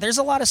there's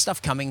a lot of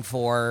stuff coming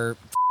for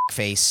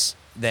Face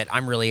that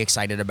I'm really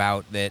excited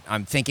about, that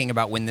I'm thinking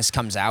about when this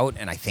comes out,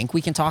 and I think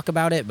we can talk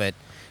about it, but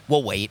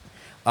we'll wait.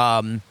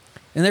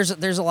 And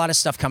there's a lot of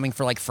stuff coming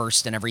for like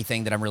First and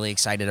everything that I'm really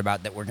excited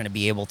about that we're going to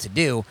be able to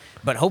do.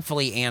 But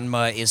hopefully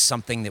Anma is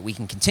something that we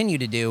can continue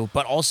to do.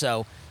 But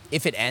also,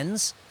 if it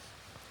ends.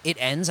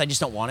 I just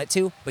don't want it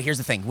to. But here's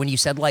the thing. When you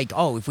said like,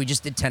 oh, if we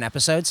just did 10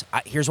 episodes,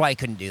 here's why I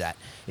couldn't do that.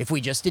 If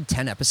we just did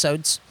 10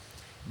 episodes,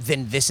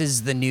 then this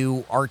is the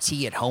new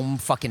RT at home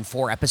fucking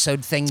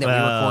 4-episode thing that we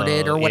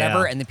recorded or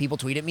whatever. Yeah. And then people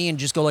tweet at me and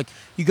just go like,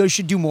 you guys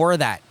should do more of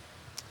that.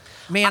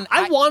 Man,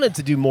 I wanted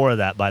to do more of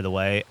that, by the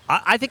way.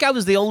 I think I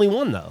was the only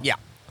one, though.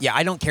 Yeah,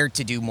 I don't care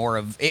to do more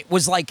of... It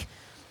was like,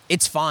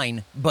 it's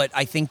fine, but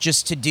I think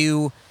just to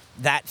do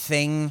that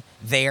thing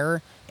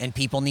there, and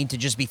people need to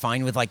just be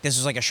fine with like this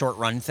is like a short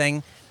run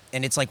thing,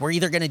 and it's like we're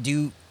either going to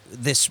do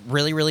this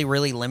really, really,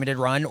 really limited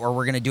run, or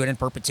we're going to do it in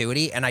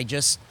perpetuity, and I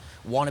just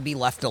want to be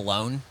left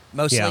alone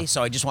mostly. Yeah.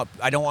 So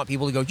I don't want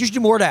people to go, you should do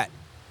more of that.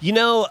 You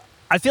know,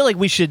 I feel like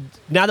we should,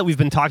 now that we've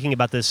been talking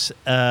about this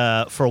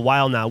for a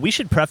while now, we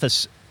should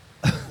preface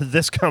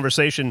this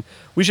conversation.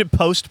 We should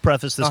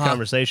preface this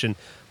conversation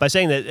by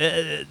saying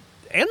that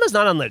Anna's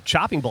not on the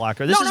chopping block,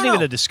 or this isn't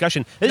even a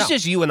discussion. This is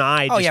just you and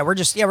I. We're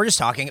just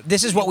talking.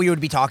 This is what we would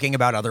be talking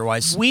about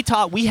otherwise. We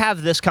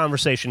have this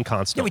conversation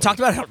constantly.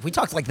 Yeah, we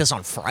talked like this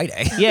on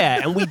Friday.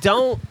 Yeah, and we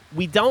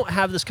don't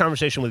have this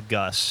conversation with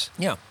Gus.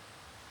 Yeah.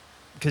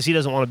 Because he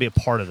doesn't want to be a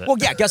part of it. Well,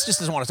 yeah, Gus just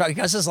doesn't want to talk.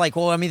 Gus is like,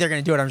 well, I'm either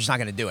going to do it, or I'm just not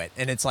going to do it.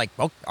 And it's like,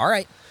 well, all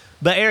right.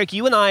 But Eric,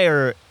 you and I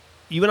are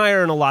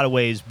in a lot of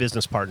ways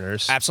business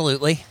partners.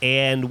 Absolutely.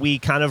 And we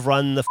kind of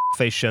run the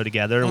Face show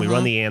together, and we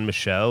run the Anma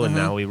show, and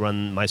now we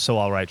run my So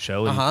All Right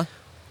show. And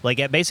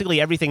like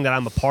basically everything that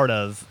I'm a part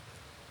of,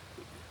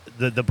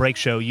 the break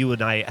show, you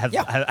and I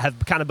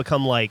have kind of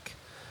become like,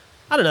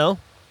 I don't know,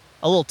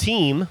 a little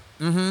team,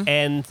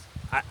 and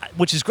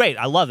which is great.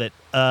 I love it.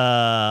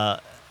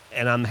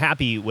 And I'm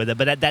happy with it,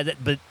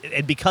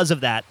 but because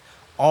of that,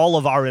 all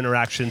of our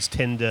interactions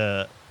tend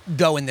to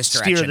go in this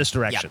direction. Steer this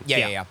direction.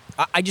 Yeah.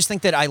 I just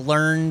think that I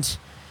learned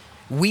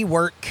we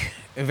work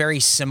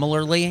very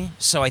similarly,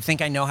 so I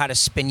think I know how to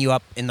spin you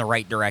up in the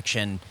right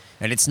direction,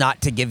 and it's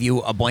not to give you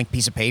a blank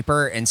piece of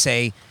paper and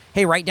say,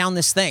 hey, write down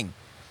this thing.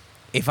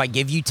 If I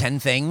give you 10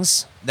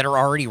 things that are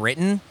already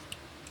written,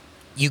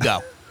 you go.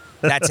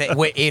 That's it.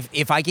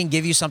 If I can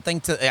give you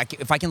something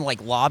if I can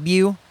like lob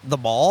you the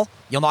ball,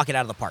 you'll knock it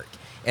out of the park.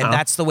 And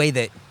that's the way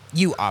that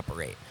you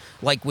operate.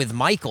 Like with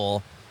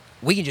Michael,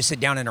 we can just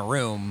sit down in a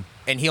room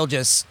and he'll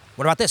just,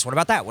 what about this? What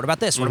about that? What about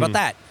this? What about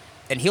that?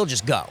 And he'll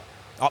just go.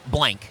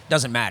 Blank.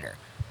 Doesn't matter.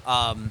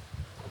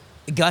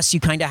 Gus, you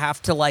kind of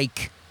have to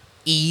like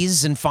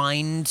ease and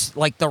find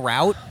like the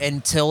route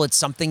until it's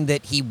something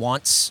that he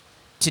wants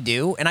to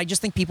do. And I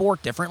just think people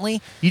work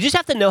differently. You just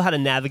have to know how to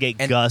navigate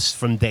Gus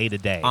from day to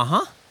day.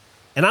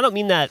 And I don't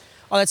mean that.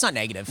 Oh, that's not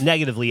negative.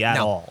 Negatively at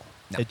all.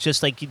 No. It's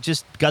just like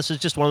Gus is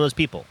just one of those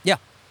people. Yeah.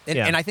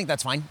 And I think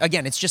that's fine.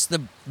 Again, it's just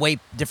the way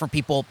different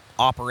people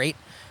operate.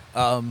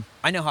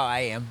 I know how I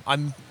am.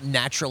 I'm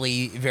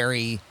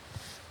naturally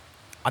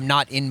I'm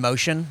not in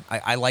motion.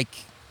 I like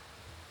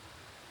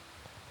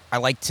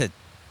to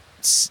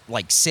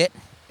like sit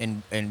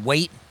and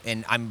wait,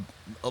 and I'm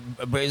a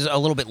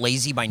little bit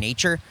lazy by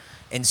nature.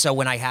 And so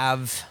when I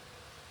have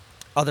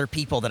other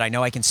people that I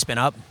know I can spin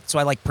up, so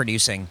I like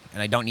producing,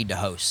 and I don't need to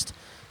host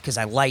because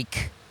I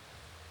like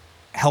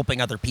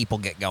helping other people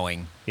get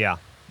going. Yeah.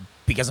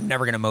 Because I'm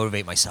never going to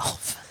motivate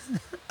myself.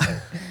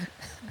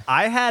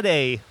 I had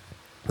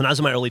when I was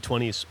in my early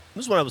 20s,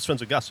 this is when I was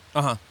friends with Gus.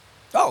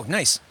 Oh,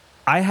 nice.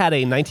 I had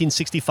a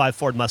 1965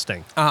 Ford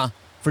Mustang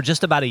for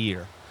just about a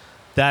year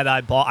that I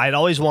bought. I'd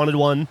always wanted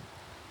one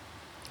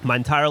my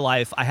entire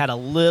life. I had a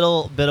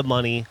little bit of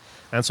money,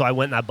 and so I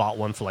went and I bought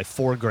one for like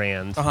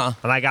 $4,000.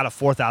 And I got a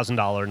 $4,000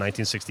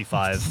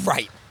 1965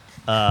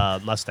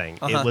 Mustang.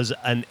 It was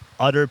an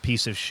utter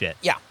piece of shit.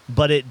 Yeah.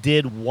 But it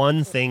did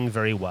one thing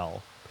very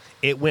well.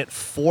 It went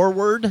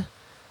forward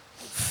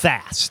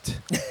fast.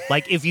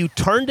 Like if you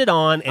turned it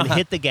on and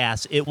hit the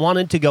gas, it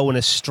wanted to go in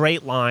a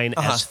straight line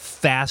as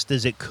fast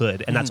as it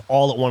could, and that's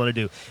all it wanted to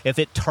do. If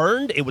it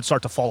turned, it would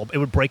start to fall. It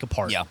would break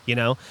apart. Yeah. You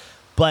know.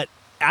 But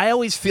I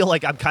always feel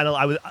like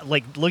I was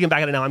like looking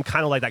back at it now. I'm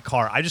kind of like that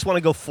car. I just want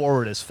to go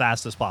forward as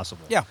fast as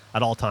possible. Yeah.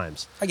 At all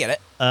times. I get it.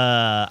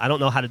 I don't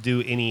know how to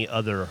do any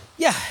other.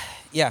 Yeah.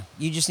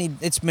 You just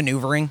it's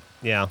maneuvering.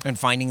 Yeah. And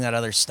finding that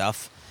other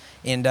stuff,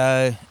 and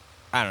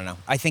I don't know.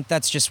 I think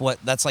that's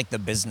like the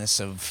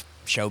business of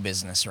show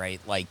business, right?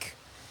 Like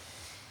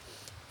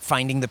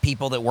finding the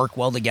people that work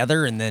well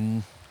together, and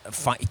then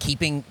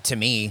keeping, to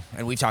me,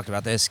 and we've talked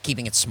about this,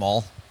 keeping it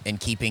small and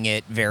keeping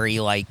it very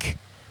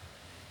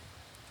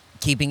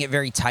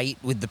tight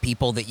with the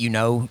people that you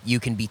know you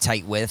can be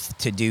tight with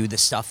to do the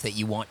stuff that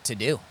you want to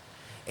do.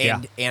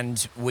 And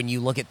when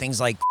you look at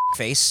things like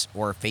Face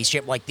or Face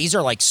Shape, like these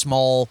are like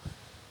small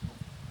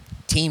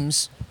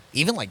teams.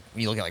 Even like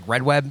when you look at like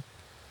Red Web,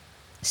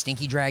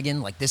 Stinky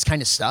Dragon, like this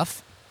kind of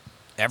stuff,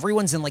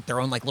 everyone's in like their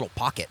own like little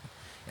pocket,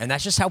 and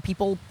that's just how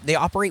they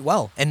operate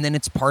well. And then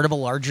it's part of a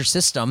larger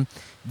system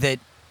that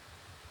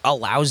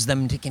allows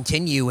them to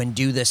continue and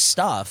do this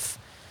stuff,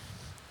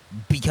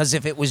 because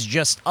if it was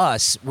just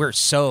us,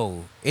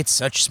 it's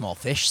such small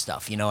fish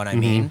stuff, you know what I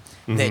mean?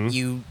 That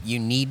you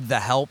need the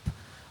help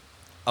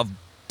of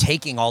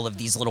taking all of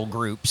these little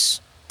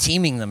groups,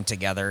 teaming them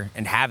together,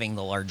 and having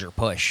the larger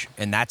push.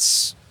 And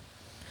that's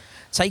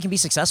how you can be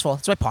successful.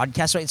 That's why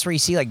podcasts, right? It's where you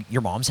see like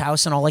Your Mom's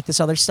House and all like this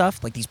other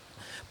stuff, like these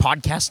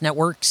podcast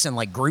networks and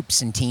like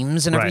groups and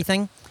teams and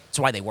everything. It's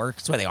why they work.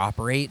 It's why they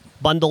operate.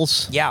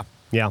 Bundles. Yeah.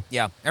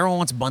 Everyone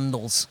wants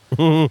bundles,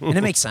 and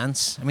it makes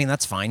sense. I mean,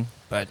 that's fine,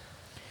 but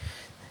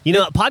you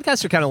know,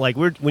 podcasts are kind of like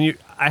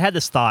I had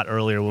this thought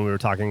earlier when we were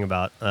talking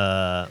about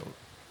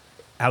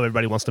how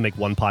everybody wants to make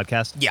one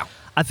podcast. Yeah.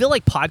 I feel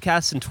like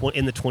podcasts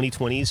in the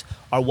 2020s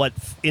are what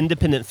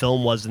independent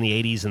film was in the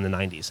 80s and the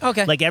 90s.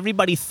 Okay. Like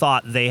everybody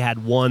thought they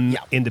had one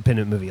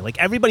independent movie. Like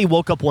everybody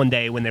woke up one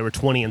day when they were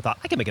 20 and thought,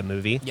 I can make a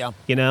movie. Yeah.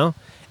 You know?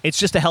 It's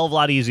just a hell of a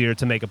lot easier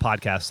to make a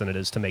podcast than it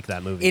is to make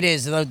that movie. It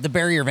is. The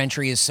barrier of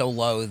entry is so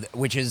low,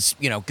 which is,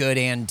 good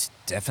and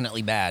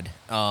definitely bad.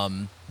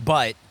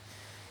 But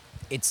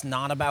it's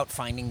not about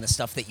finding the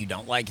stuff that you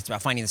don't like. It's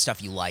about finding the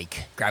stuff you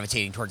like,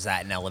 gravitating towards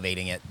that and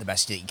elevating it the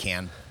best that you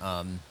can.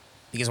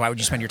 Because why would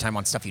you spend your time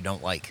on stuff you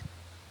don't like?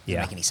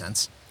 Doesn't make any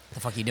sense. What the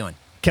fuck are you doing?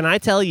 Can I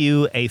tell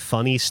you a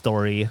funny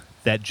story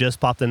that just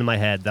popped into my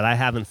head that I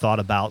haven't thought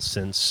about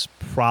since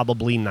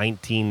probably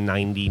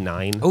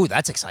 1999? Oh,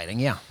 that's exciting.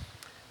 Yeah.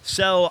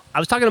 So I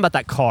was talking about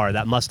that car,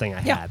 that Mustang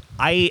I had.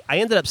 I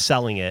ended up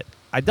selling it.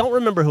 I don't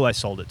remember who I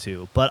sold it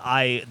to, but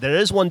there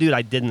is one dude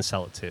I didn't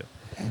sell it to.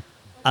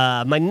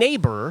 My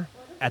neighbor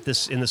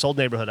in this old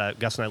neighborhood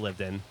Gus and I lived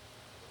in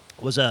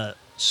was a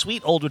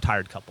sweet old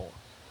retired couple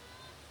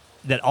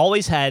that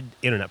always had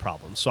internet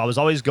problems. So I was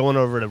always going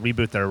over to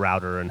reboot their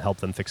router and help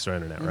them fix their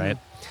internet, right?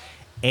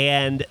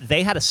 And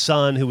they had a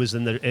son who was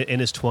in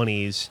his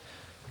 20s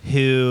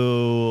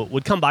who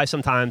would come by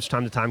sometimes,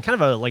 time to time, kind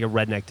of like a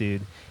redneck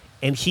dude.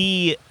 And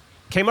he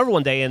came over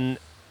one day and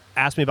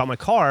asked me about my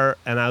car,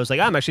 and I was like,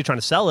 I'm actually trying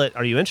to sell it.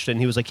 Are you interested?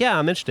 And he was like, yeah,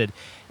 I'm interested.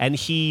 And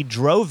he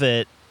drove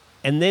it,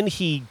 and then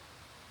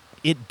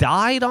it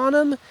died on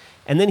him,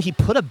 and then he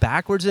put it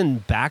backwards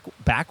and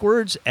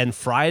backwards and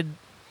fried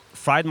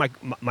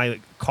my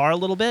car a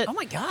little bit. Oh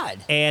my God.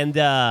 And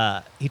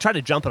he tried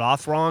to jump it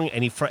off wrong,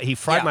 and he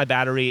fried my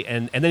battery,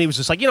 and then he was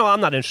just like,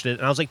 I'm not interested.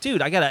 And I was like,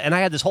 dude, and I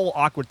had this whole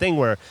awkward thing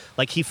where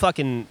like he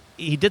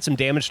did some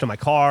damage to my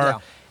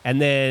car, and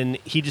then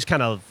he just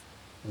kind of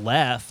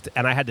left,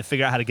 and I had to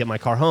figure out how to get my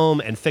car home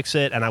and fix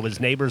it, and I was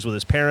neighbors with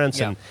his parents,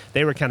 and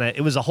they were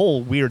it was a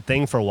whole weird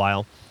thing for a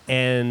while.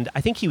 And I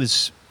think he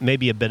was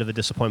maybe a bit of a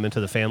disappointment to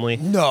the family.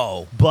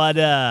 No. But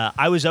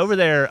I was over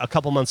there a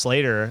couple months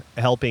later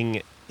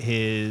helping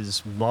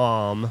his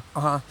mom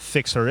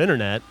fix her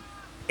internet,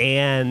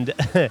 and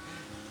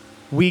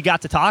we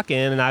got to talking,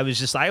 and I was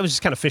just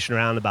kind of fishing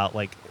around about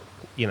like,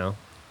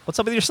 what's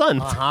up with your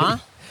son?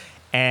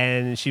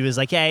 And she was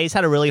like, yeah, he's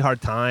had a really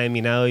hard time.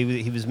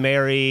 He was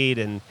married,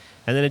 and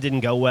then it didn't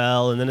go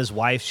well. And then his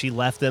wife, she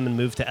left him and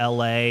moved to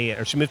L.A.,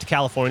 or she moved to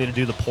California to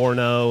do the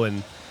porno,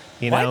 and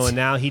and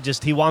now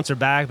he wants her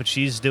back, but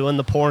she's doing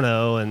the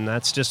porno, and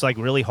that's just like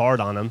really hard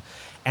on him.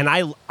 And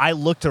I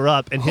looked her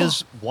up, and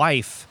his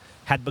wife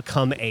had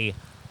become a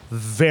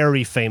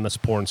very famous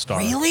porn star.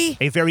 Really?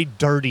 A very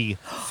dirty,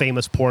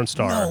 famous porn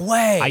star. No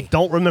way. I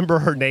don't remember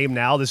her name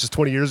now. This is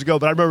 20 years ago,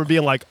 but I remember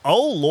being like,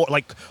 oh, Lord,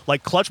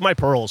 like clutch my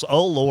pearls.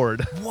 Oh,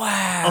 Lord.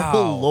 Wow.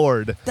 Oh,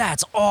 Lord.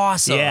 That's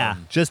awesome. Yeah,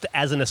 just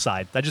as an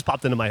aside. That just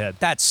popped into my head.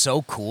 That's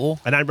so cool.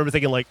 And I remember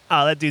thinking like,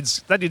 oh, that dude's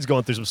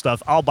going through some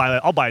stuff. I'll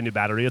buy a new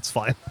battery. It's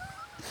fine.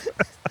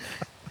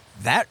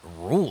 That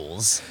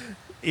rules.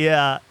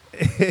 Yeah.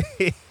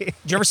 Did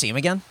you ever see him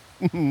again?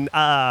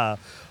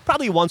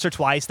 Probably once or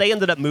twice. They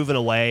ended up moving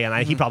away,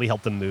 and he probably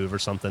helped them move or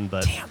something.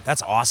 But damn,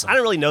 that's awesome. I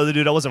didn't really know the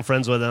dude. I wasn't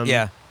friends with him.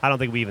 Yeah. I don't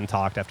think we even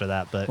talked after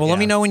that. But let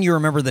me know when you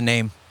remember the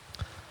name.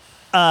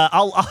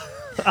 I'll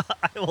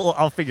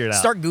figure it out.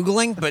 Start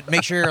Googling, but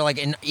make sure you're like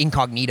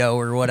incognito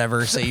or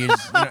whatever. So you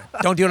just,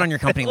 don't do it on your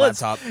company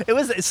laptop. It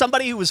was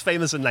somebody who was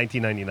famous in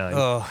 1999.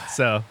 Oh.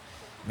 So,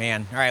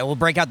 man. All right, we'll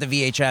break out the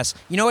VHS.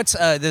 You know what's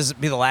this will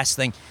be the last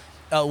thing.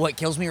 What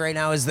kills me right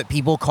now is that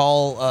people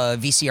call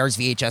VCRs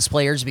VHS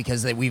players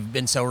because we've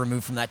been so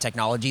removed from that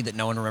technology that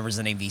no one remembers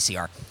the name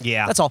VCR.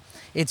 Yeah. That's all.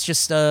 It's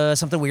just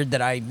something weird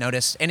that I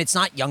noticed. And it's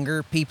not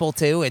younger people,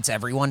 too. It's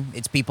everyone.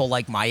 It's people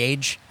like my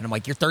age. And I'm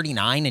like, you're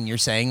 39 and you're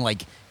saying,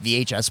 like,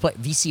 VHS play?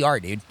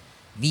 VCR, dude.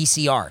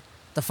 VCR. What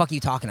the fuck are you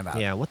talking about?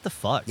 Yeah, what the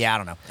fuck? Yeah, I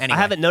don't know. Anyway.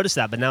 I haven't noticed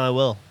that, but now I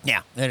will.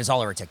 Yeah, and it's all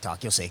over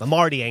TikTok. You'll see. I'm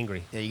already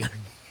angry. Yeah, you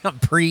I'm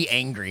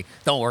pre-angry.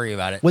 Don't worry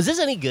about it. Was this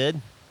any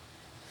good?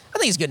 I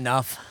think it's good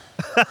enough.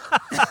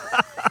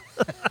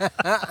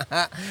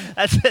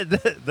 That's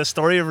it, the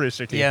story of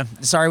Rooster Teeth. Yeah,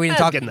 sorry we didn't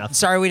talk. Good enough.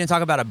 Sorry we didn't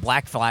talk about a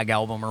Black Flag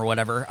album or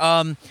whatever.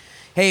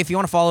 Hey, if you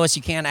want to follow us,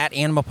 you can at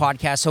Anima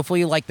Podcast.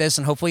 Hopefully you like this,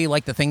 and hopefully you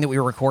like the thing that we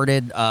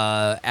recorded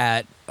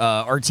at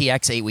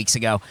RTX 8 weeks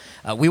ago.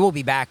 We will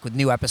be back with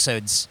new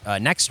episodes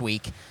next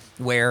week,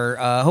 where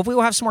hopefully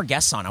we'll have some more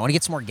guests on. I want to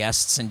get some more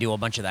guests and do a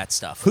bunch of that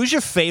stuff. Who's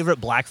your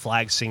favorite Black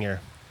Flag singer?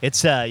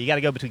 It's you got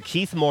to go between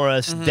Keith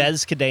Morris,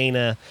 Des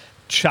Cadena,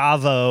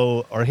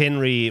 Chavo, or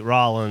Henry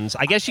Rollins.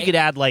 I guess you could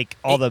add like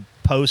all the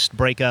post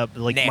breakup,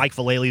 like Mike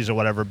Vallely's or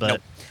whatever.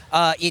 But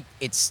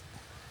it's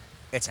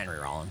Henry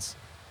Rollins.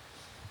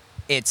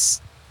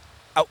 It's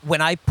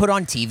when I put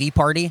on TV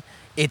Party,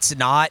 it's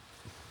not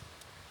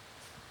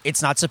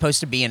supposed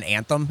to be an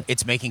anthem.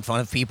 It's making fun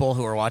of people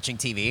who are watching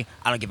TV.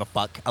 I don't give a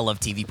fuck. I love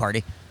TV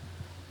Party.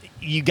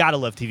 You gotta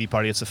love TV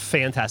Party. It's a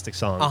fantastic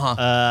song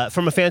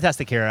from a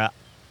fantastic era.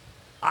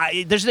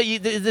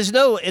 There's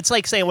no. It's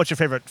like saying what's your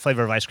favorite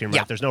flavor of ice cream, right?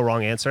 Yeah. There's no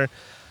wrong answer.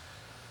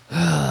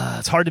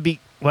 It's hard to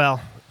beat.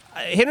 Well,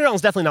 Henry Rollins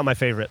is definitely not my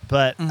favorite,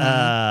 but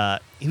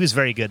he was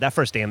very good. That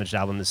first Damaged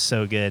album is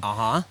so good.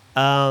 Uh-huh.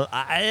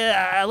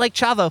 I like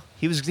Chavo.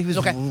 He was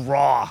Okay.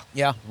 raw.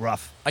 Yeah.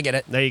 Rough. I get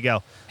it. There you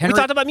go. Henry- We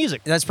talked about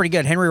music. That's pretty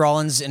good. Henry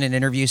Rollins in an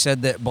interview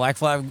said that Black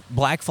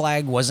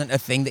Flag wasn't a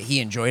thing that he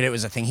enjoyed. It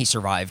was a thing he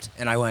survived.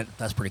 And I went,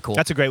 that's pretty cool.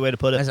 That's a great way to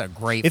put it. That's a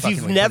great If fucking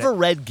you've way to put never it.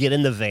 read Get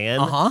in the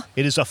Van,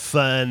 it is a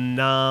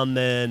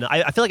phenomenon.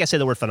 I feel like I say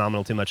the word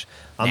phenomenal too much.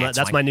 It's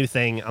That's fine. my new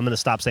thing. I'm going to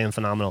stop saying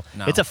phenomenal.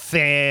 No. It's a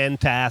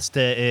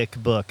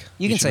fantastic book.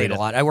 You can should say it read a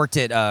lot. I worked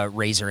at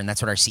Razor, and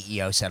that's what our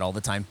CEO said all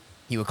the time.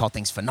 He would call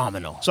things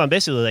phenomenal. So I'm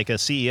basically like a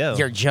CEO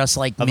You're just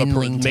like of a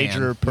Mindling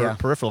major yeah.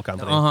 peripheral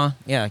company.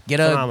 Yeah.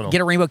 Get Phenomenal.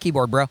 a rainbow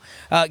keyboard, bro.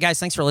 Guys,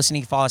 thanks for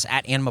listening. Follow us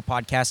at Anima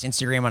Podcast,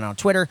 Instagram and on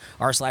Twitter.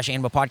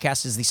 r/Anima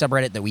Podcast is the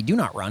subreddit that we do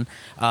not run.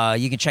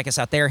 You can check us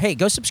out there. Hey,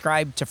 go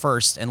subscribe to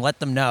First and let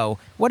them know,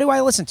 what do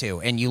I listen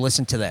to? And you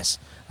listen to this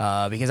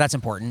because that's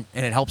important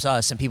and it helps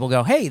us. And people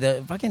go, hey,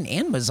 the fucking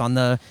Anima's on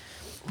the...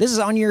 This is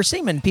on your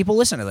statement. People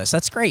listen to this.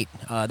 That's great.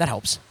 That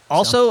helps.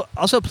 Also,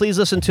 please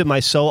listen to my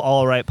So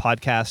All Right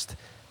podcast.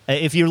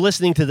 If you're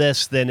listening to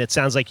this, then it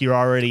sounds like you're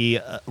already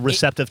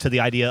receptive to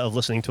the idea of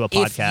listening to a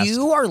podcast. If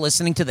you are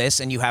listening to this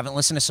and you haven't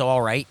listened to So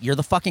All Right, you're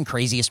the fucking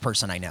craziest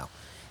person I know.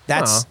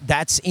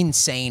 That's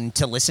insane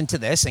to listen to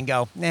this and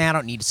go, nah, I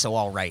don't need So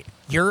All Right.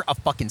 You're a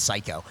fucking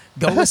psycho.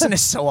 Go listen to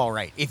So All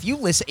Right. If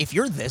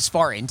you're this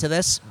far into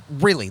this,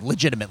 really,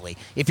 legitimately,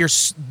 if you're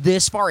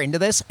this far into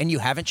this and you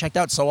haven't checked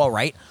out So All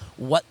Right,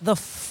 what the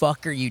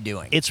fuck are you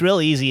doing? It's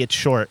real easy. It's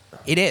short.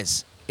 It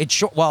is. It's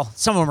short. Well,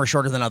 some of them are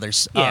shorter than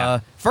others.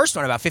 Yeah. First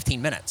one about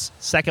 15 minutes.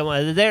 Second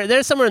one,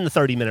 they're somewhere in the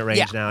 30-minute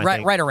range now. I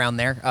think. Right around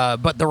there.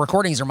 But the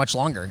recordings are much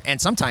longer and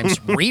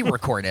sometimes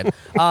re-recorded.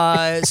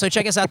 So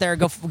check us out there.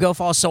 Go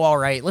follow So All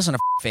Right. Listen to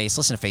Face.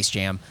 Listen to Face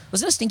Jam.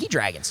 Listen to Stinky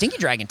Dragon. Stinky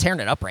Dragon tearing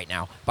it up right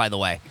now. By the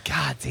way.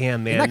 God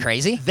damn, man! Isn't that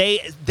crazy?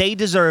 They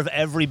deserve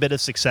every bit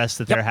of success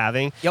that they're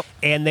having. Yep.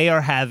 And they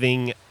are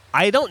having.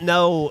 I don't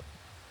know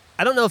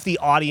if the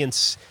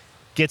audience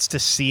gets to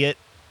see it.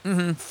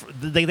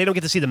 Mm-hmm. They don't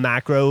get to see the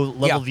macro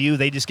level view.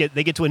 They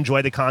get to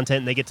enjoy the content.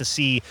 And they get to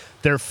see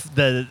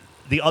the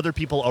other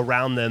people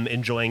around them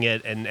enjoying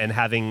it and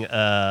having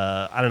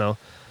I don't know,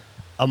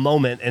 a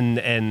moment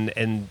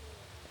and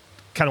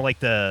kind of like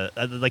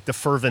the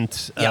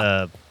fervent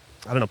I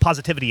don't know,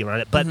 positivity around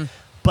it. But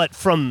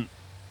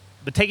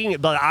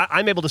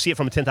I'm able to see it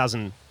from a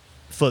 10,000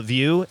 foot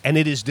view, and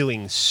it is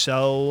doing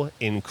so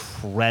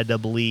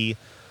incredibly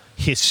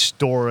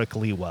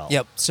historically well.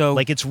 Yep. So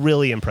like it's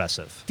really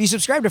impressive. If you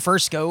subscribe to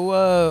First,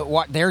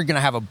 go. They're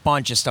gonna have a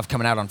bunch of stuff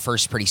coming out on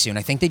First pretty soon.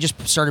 I think they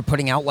just started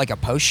putting out like a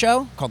post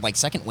show called like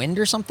Second Wind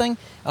or something.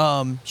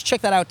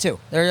 Check that out too.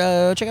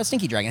 Check out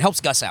Stinky Dragon. It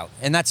helps Gus out,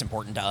 and that's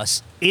important to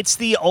us. It's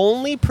the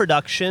only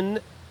production,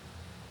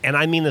 and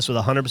I mean this with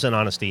 100%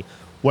 honesty,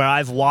 where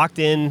I've walked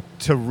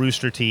into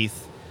Rooster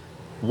Teeth,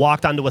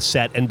 walked onto a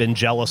set, and been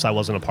jealous I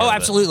wasn't a part of it. Oh,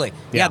 absolutely.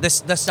 Yeah. The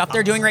stuff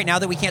they're doing right now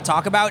that we can't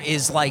talk about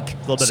is like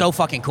so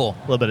fucking cool.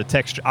 A little bit of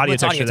texture, audio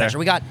texture there.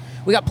 We got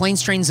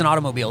planes, trains, and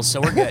automobiles,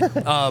 so we're good.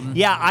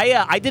 Yeah,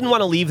 I didn't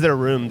want to leave their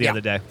room the other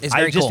day. It's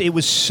very cool. It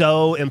was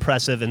so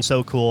impressive and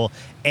so cool.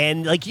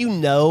 And like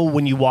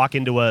when you walk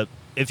into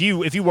if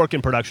you work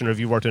in production or if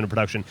you worked in a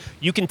production,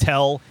 you can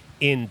tell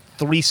in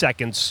 3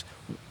 seconds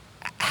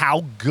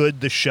how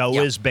good the show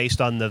is based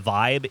on the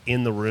vibe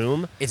in the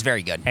room. It's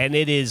very good. And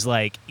it is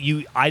like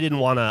I didn't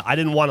want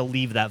to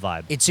leave that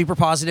vibe. It's super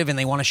positive, and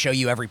they want to show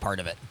you every part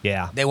of it.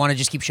 Yeah. They want to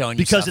just keep showing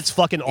you because stuff. it's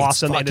fucking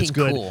awesome and it's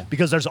good. Cool.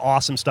 Because there's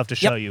awesome stuff to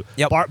show you.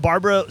 Yep.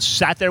 Barbara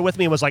sat there with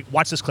me and was like,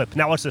 watch this clip.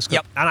 Now watch this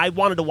clip. Yep. And I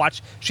wanted to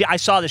watch. I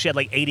saw that she had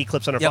like 80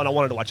 clips on her phone. I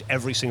wanted to watch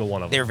every single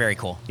one of them. They're very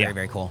cool. Yeah. Very,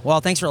 very cool.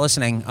 Well, thanks for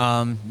listening. You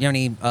have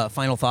any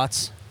final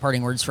thoughts,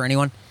 parting words for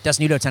anyone?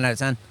 Desnudo, 10 out of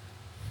 10.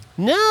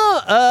 No,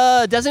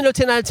 Desnudo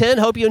 10 out of 10.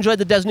 Hope you enjoyed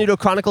the Desnudo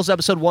Chronicles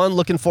episode 1.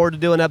 Looking forward to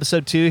doing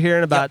episode 2 here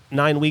in about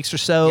 9 weeks or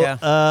so.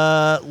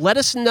 Yeah. Let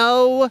us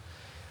know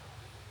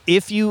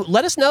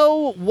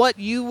what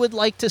you would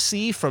like to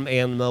see from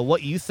Anima,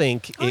 what you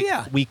think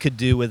we could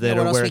do with it, what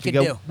or else where we it could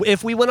could go.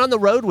 If we went on the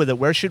road with it,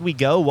 where should we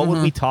go? What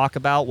would we talk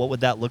about? What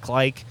would that look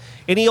like?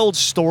 Any old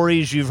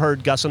stories you've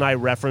heard Gus and I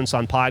reference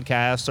on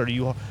podcasts, or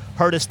you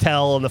heard us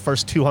tell in the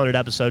first 200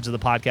 episodes of the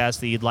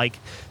podcast that you'd like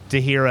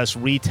to hear us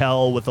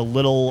retell with a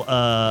little,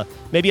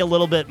 maybe a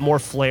little bit more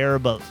flair,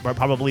 but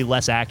probably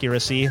less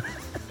accuracy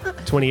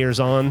 20 years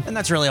on. And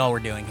that's really all we're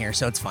doing here,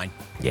 so it's fine.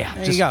 Yeah.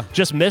 There you go.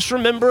 Just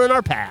misremembering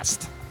our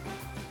past.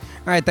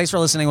 All right, thanks for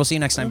listening. We'll see you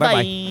next time.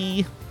 Bye-bye.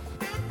 Bye.